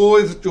ਹੋਊਗਾ ਵੀ ਉਹ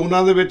ਇਸ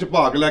ਚੋਣਾਂ ਦੇ ਵਿੱਚ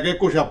ਭਾਗ ਲੈ ਕੇ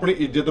ਕੁਝ ਆਪਣੀ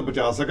ਇੱਜ਼ਤ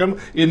ਬਚਾ ਸਕਣ।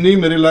 ਇੰਨੀ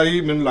ਮੇਰੇ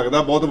ਲਈ ਮੈਨੂੰ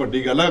ਲੱਗਦਾ ਬਹੁਤ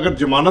ਵੱਡੀ ਗੱਲ ਹੈ। ਅਗਰ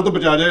ਜ਼ਮਾਨਤ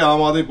ਬਚਾ ਜਾਏ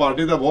ਆਮ ਆਦਮੀ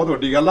ਪਾਰਟੀ ਦਾ ਬਹੁਤ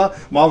ਵੱਡੀ ਗੱਲ ਆ।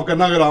 ਮਾਫ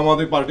ਕਰਨਾ ਅਗਰ ਆਮ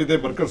ਆਦਮੀ ਪਾਰਟੀ ਦੇ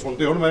ਵਰਕਰ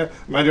ਸੁਣਦੇ ਹੁਣ,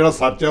 ਮੈਂ ਜਿਹੜਾ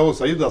ਸੱਚ ਹੈ ਉਹ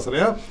ਸਹੀ ਦੱਸ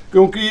ਰਿਹਾ,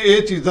 ਕਿਉਂਕਿ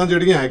ਇਹ ਚੀਜ਼ਾਂ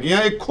ਜਿਹੜੀਆਂ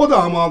ਹੈਗੀਆਂ ਇਹ ਖੁਦ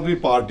ਆਮ ਆਦਮੀ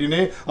ਪਾਰਟੀ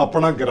ਨੇ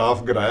ਆਪਣਾ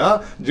ਗ੍ਰਾਫ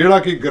ਗਿਰਾਇਆ, ਜਿਹੜਾ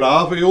ਕਿ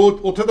ਗ੍ਰਾਫ ਉਹ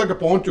ਉੱਥੇ ਤੱਕ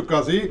ਪਹੁੰਚ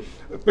ਚੁੱਕਾ ਸੀ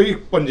ਵੀ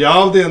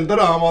ਪੰਜਾਬ ਦੇ ਅੰਦਰ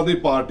ਆਮ ਆਦਮੀ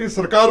ਪਾਰਟੀ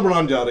ਸਰਕਾਰ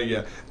ਬਣਾਉਣ ਜਾ ਰਹੀ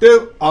ਹੈ। ਤੇ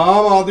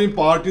ਆਮ ਆਦਮੀ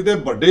ਪਾਰਟੀ ਦੇ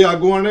ਵੱਡੇ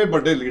ਆਗੂਆਂ ਨੇ,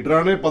 ਵੱਡੇ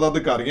ਲੀਡਰਾਂ ਨੇ,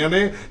 ਪਦਾਧਿਕਾਰੀਆਂ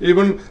ਨੇ,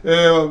 ਈਵਨ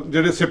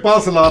ਜਿਹੜੇ ਸਿਪਾਹ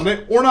ਸਲਾਰ ਨੇ,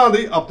 ਉਹਨਾਂ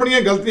ਦੀ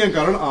ਆਪਣੀਆਂ ਗਲਤੀਆਂ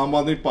ਕਾਰਨ ਆਮ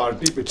ਆਦਮੀ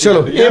ਪਾਰਟੀ ਪਿੱਛੇ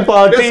ਚਲੋ ਇਹ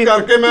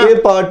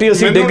ਪਾਰਟੀ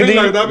ਅਸੀਂ ਡਿੱਗਦੀ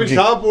ਲੱਗਦਾ ਵੀ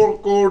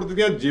ਸ਼ਾਹਕੋਟ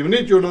ਦੀਆਂ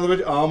ਜਿਮਨੀ ਚੋਣਾਂ ਦੇ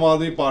ਵਿੱਚ ਆਮ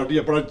ਆਦਮੀ ਪਾਰਟੀ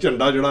ਆਪਣਾ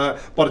ਝੰਡਾ ਜਿਹੜਾ ਹੈ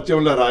ਪਰਚਮ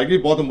ਲਹਿਰਾਏਗੀ।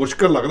 ਬਹੁਤ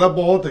ਮੁਸ਼ਕਲ ਲੱਗਦਾ,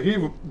 ਬਹੁਤ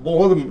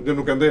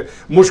ਜਿਹਨੂੰ ਕਹਿੰਦੇ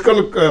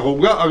ਮੁਸ਼ਕਲ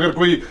ਹੋਊਗਾ। ਅਗਰ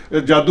ਕੋਈ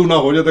ਜਾਦੂ ਨਾ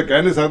ਹੋ ਜਾਏ ਤਾਂ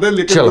ਕਹਿ ਨਹੀਂ ਸਕਦੇ,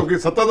 ਲੇਕਿਨ ਕਿਉਂਕਿ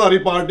ਸੱਤਾਧਾਰੀ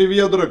ਪਾਰਟੀ ਵੀ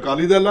ਹੈ, ਉਧਰ ਅਕਾਲੀ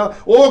ਦਲ ਆ,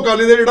 ਉਹ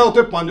ਅਕਾਲੀ ਦਲ ਜਿਹੜਾ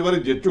ਉੱਥੇ 5 ਵਾਰੀ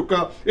ਜਿੱਤ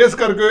ਚੁੱਕਾ, ਇਸ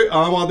ਕਰਕੇ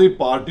ਆਮ ਆਦਮੀ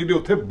ਪਾਰਟੀ ਦੇ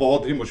ਉੱਥੇ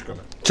ਬਹੁਤ ਹੀ ਮੁਸ਼ਕਲ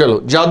ਹੈ। ਚਲੋ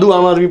ਜਾਦੂ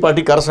ਆਮ ਆਦਮੀ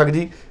ਪਾਰਟੀ ਕਰ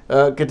ਸਕਦੀ,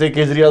 ਕਿਤੇ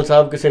ਕੇਜਰੀਵਾਲ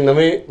ਸਾਹਿਬ ਕਿਸੇ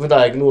ਨਵੇਂ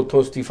ਵਿਧਾਇਕ ਨੂੰ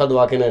ਉੱਥੋਂ ਅਸਤੀਫਾ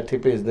ਦਵਾ ਕੇ ਨਾ ਇੱਥੇ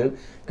ਭੇਜ ਦੇਣ,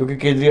 ਕਿਉਂਕਿ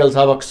ਕੇਜਰੀਵਾਲ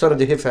ਸਾਹਿਬ ਅਕਸਰ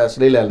ਅਜਿਹੇ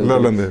ਫੈਸਲੇ ਲੈ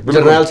ਲੈਂਦੇ।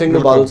 ਜਰਨੈਲ ਸਿੰਘ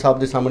ਨੂੰ ਬਾਦਲ ਸਾਹਿਬ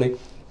ਦੇ ਸਾਹਮਣੇ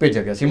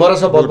ਭੇਜਿਆ ਗਿਆ ਸੀ। ਮਹਾਰਾਜ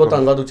ਸਾਹਿਬ ਬਹੁਤ ਬਹੁਤ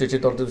ਧੰਨਵਾਦ, ਉਚੇਚੇ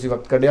ਤੌਰ ਤੇ ਤੁਸੀਂ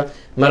ਵਕਤ ਕੱਢਿਆ।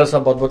 ਮਹਾਰਾਜ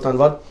ਸਾਹਿਬ ਬਹੁਤ ਬਹੁਤ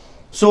ਧੰਨਵਾਦ।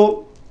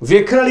 ਸੋ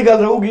ਵੇਖਣ ਵਾਲੀ ਗੱਲ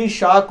ਰਹੂਗੀ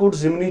ਸ਼ਾਹਕੋਟ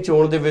ਜ਼ਿਮਨੀ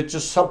ਚੋਣ ਦੇ ਵਿੱਚ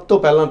ਸਭ ਤੋਂ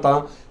ਪਹਿਲਾਂ ਤਾਂ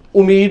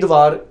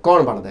ਉਮੀਦਵਾਰ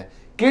ਕੌਣ ਬਣਦਾ ਹੈ,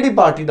 ਕਿਹੜੀ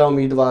ਪਾਰਟੀ ਦਾ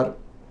ਉਮੀਦਵਾਰ,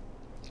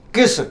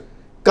 ਕਿਸ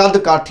ਕੱਦ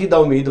ਕਾਠੀ ਦਾ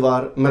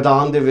ਉਮੀਦਵਾਰ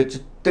ਮੈਦਾਨ ਦੇ ਵਿੱਚ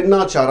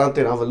ਤਿੰਨਾਂ ਚਾਰਾਂ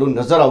ਧਿਰਾਂ ਵੱਲੋਂ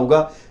ਨਜ਼ਰ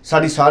ਆਊਗਾ।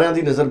 ਸਾਡੀ ਸਾਰਿਆਂ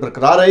ਦੀ ਨਜ਼ਰ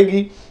ਬਰਕਰਾਰ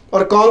ਰਹੇਗੀ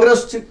ਔਰ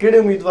ਕਾਂਗਰਸ 'ਚ ਕਿਹੜੇ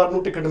ਉਮੀਦਵਾਰ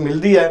ਨੂੰ ਟਿਕਟ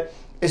ਮਿਲਦੀ ਹੈ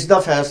ਇਸ ਦਾ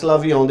ਫੈਸਲਾ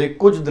ਵੀ ਆਉਂਦੇ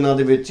ਕੁਝ ਦਿਨਾਂ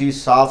ਦੇ ਵਿੱਚ ਹੀ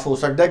ਸਾਫ਼ ਹੋ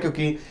ਸਕਦਾ ਹੈ,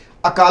 ਕਿਉਂਕਿ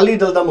ਅਕਾਲੀ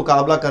ਦਲ ਦਾ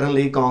ਮੁਕਾਬਲਾ ਕਰਨ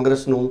ਲਈ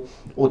ਕਾਂਗਰਸ ਨੂੰ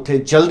ਉੱਥੇ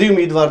ਜਲਦੀ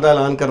ਉਮੀਦਵਾਰ ਦਾ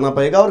ਐਲਾਨ ਕਰਨਾ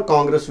ਪਏਗਾ ਔਰ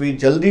ਕਾਂਗਰਸ ਵੀ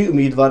ਜਲਦੀ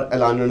ਉਮੀਦਵਾਰ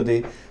ਐਲਾਨਣ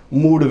ਦੇ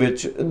ਮੂਡ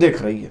ਵਿੱਚ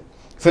ਦਿਖ ਰਹੀ ਹੈ।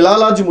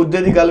 ਫਿਲਹਾਲ ਅੱਜ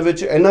ਮੁੱਦੇ ਦੀ ਗੱਲ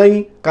ਵਿੱਚ ਇੰਨਾ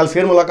ਹੀ। ਕੱਲ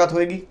ਫਿਰ ਮੁਲਾਕਾਤ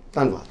ਹੋਏਗੀ।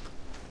 ਧੰਨਵਾਦ।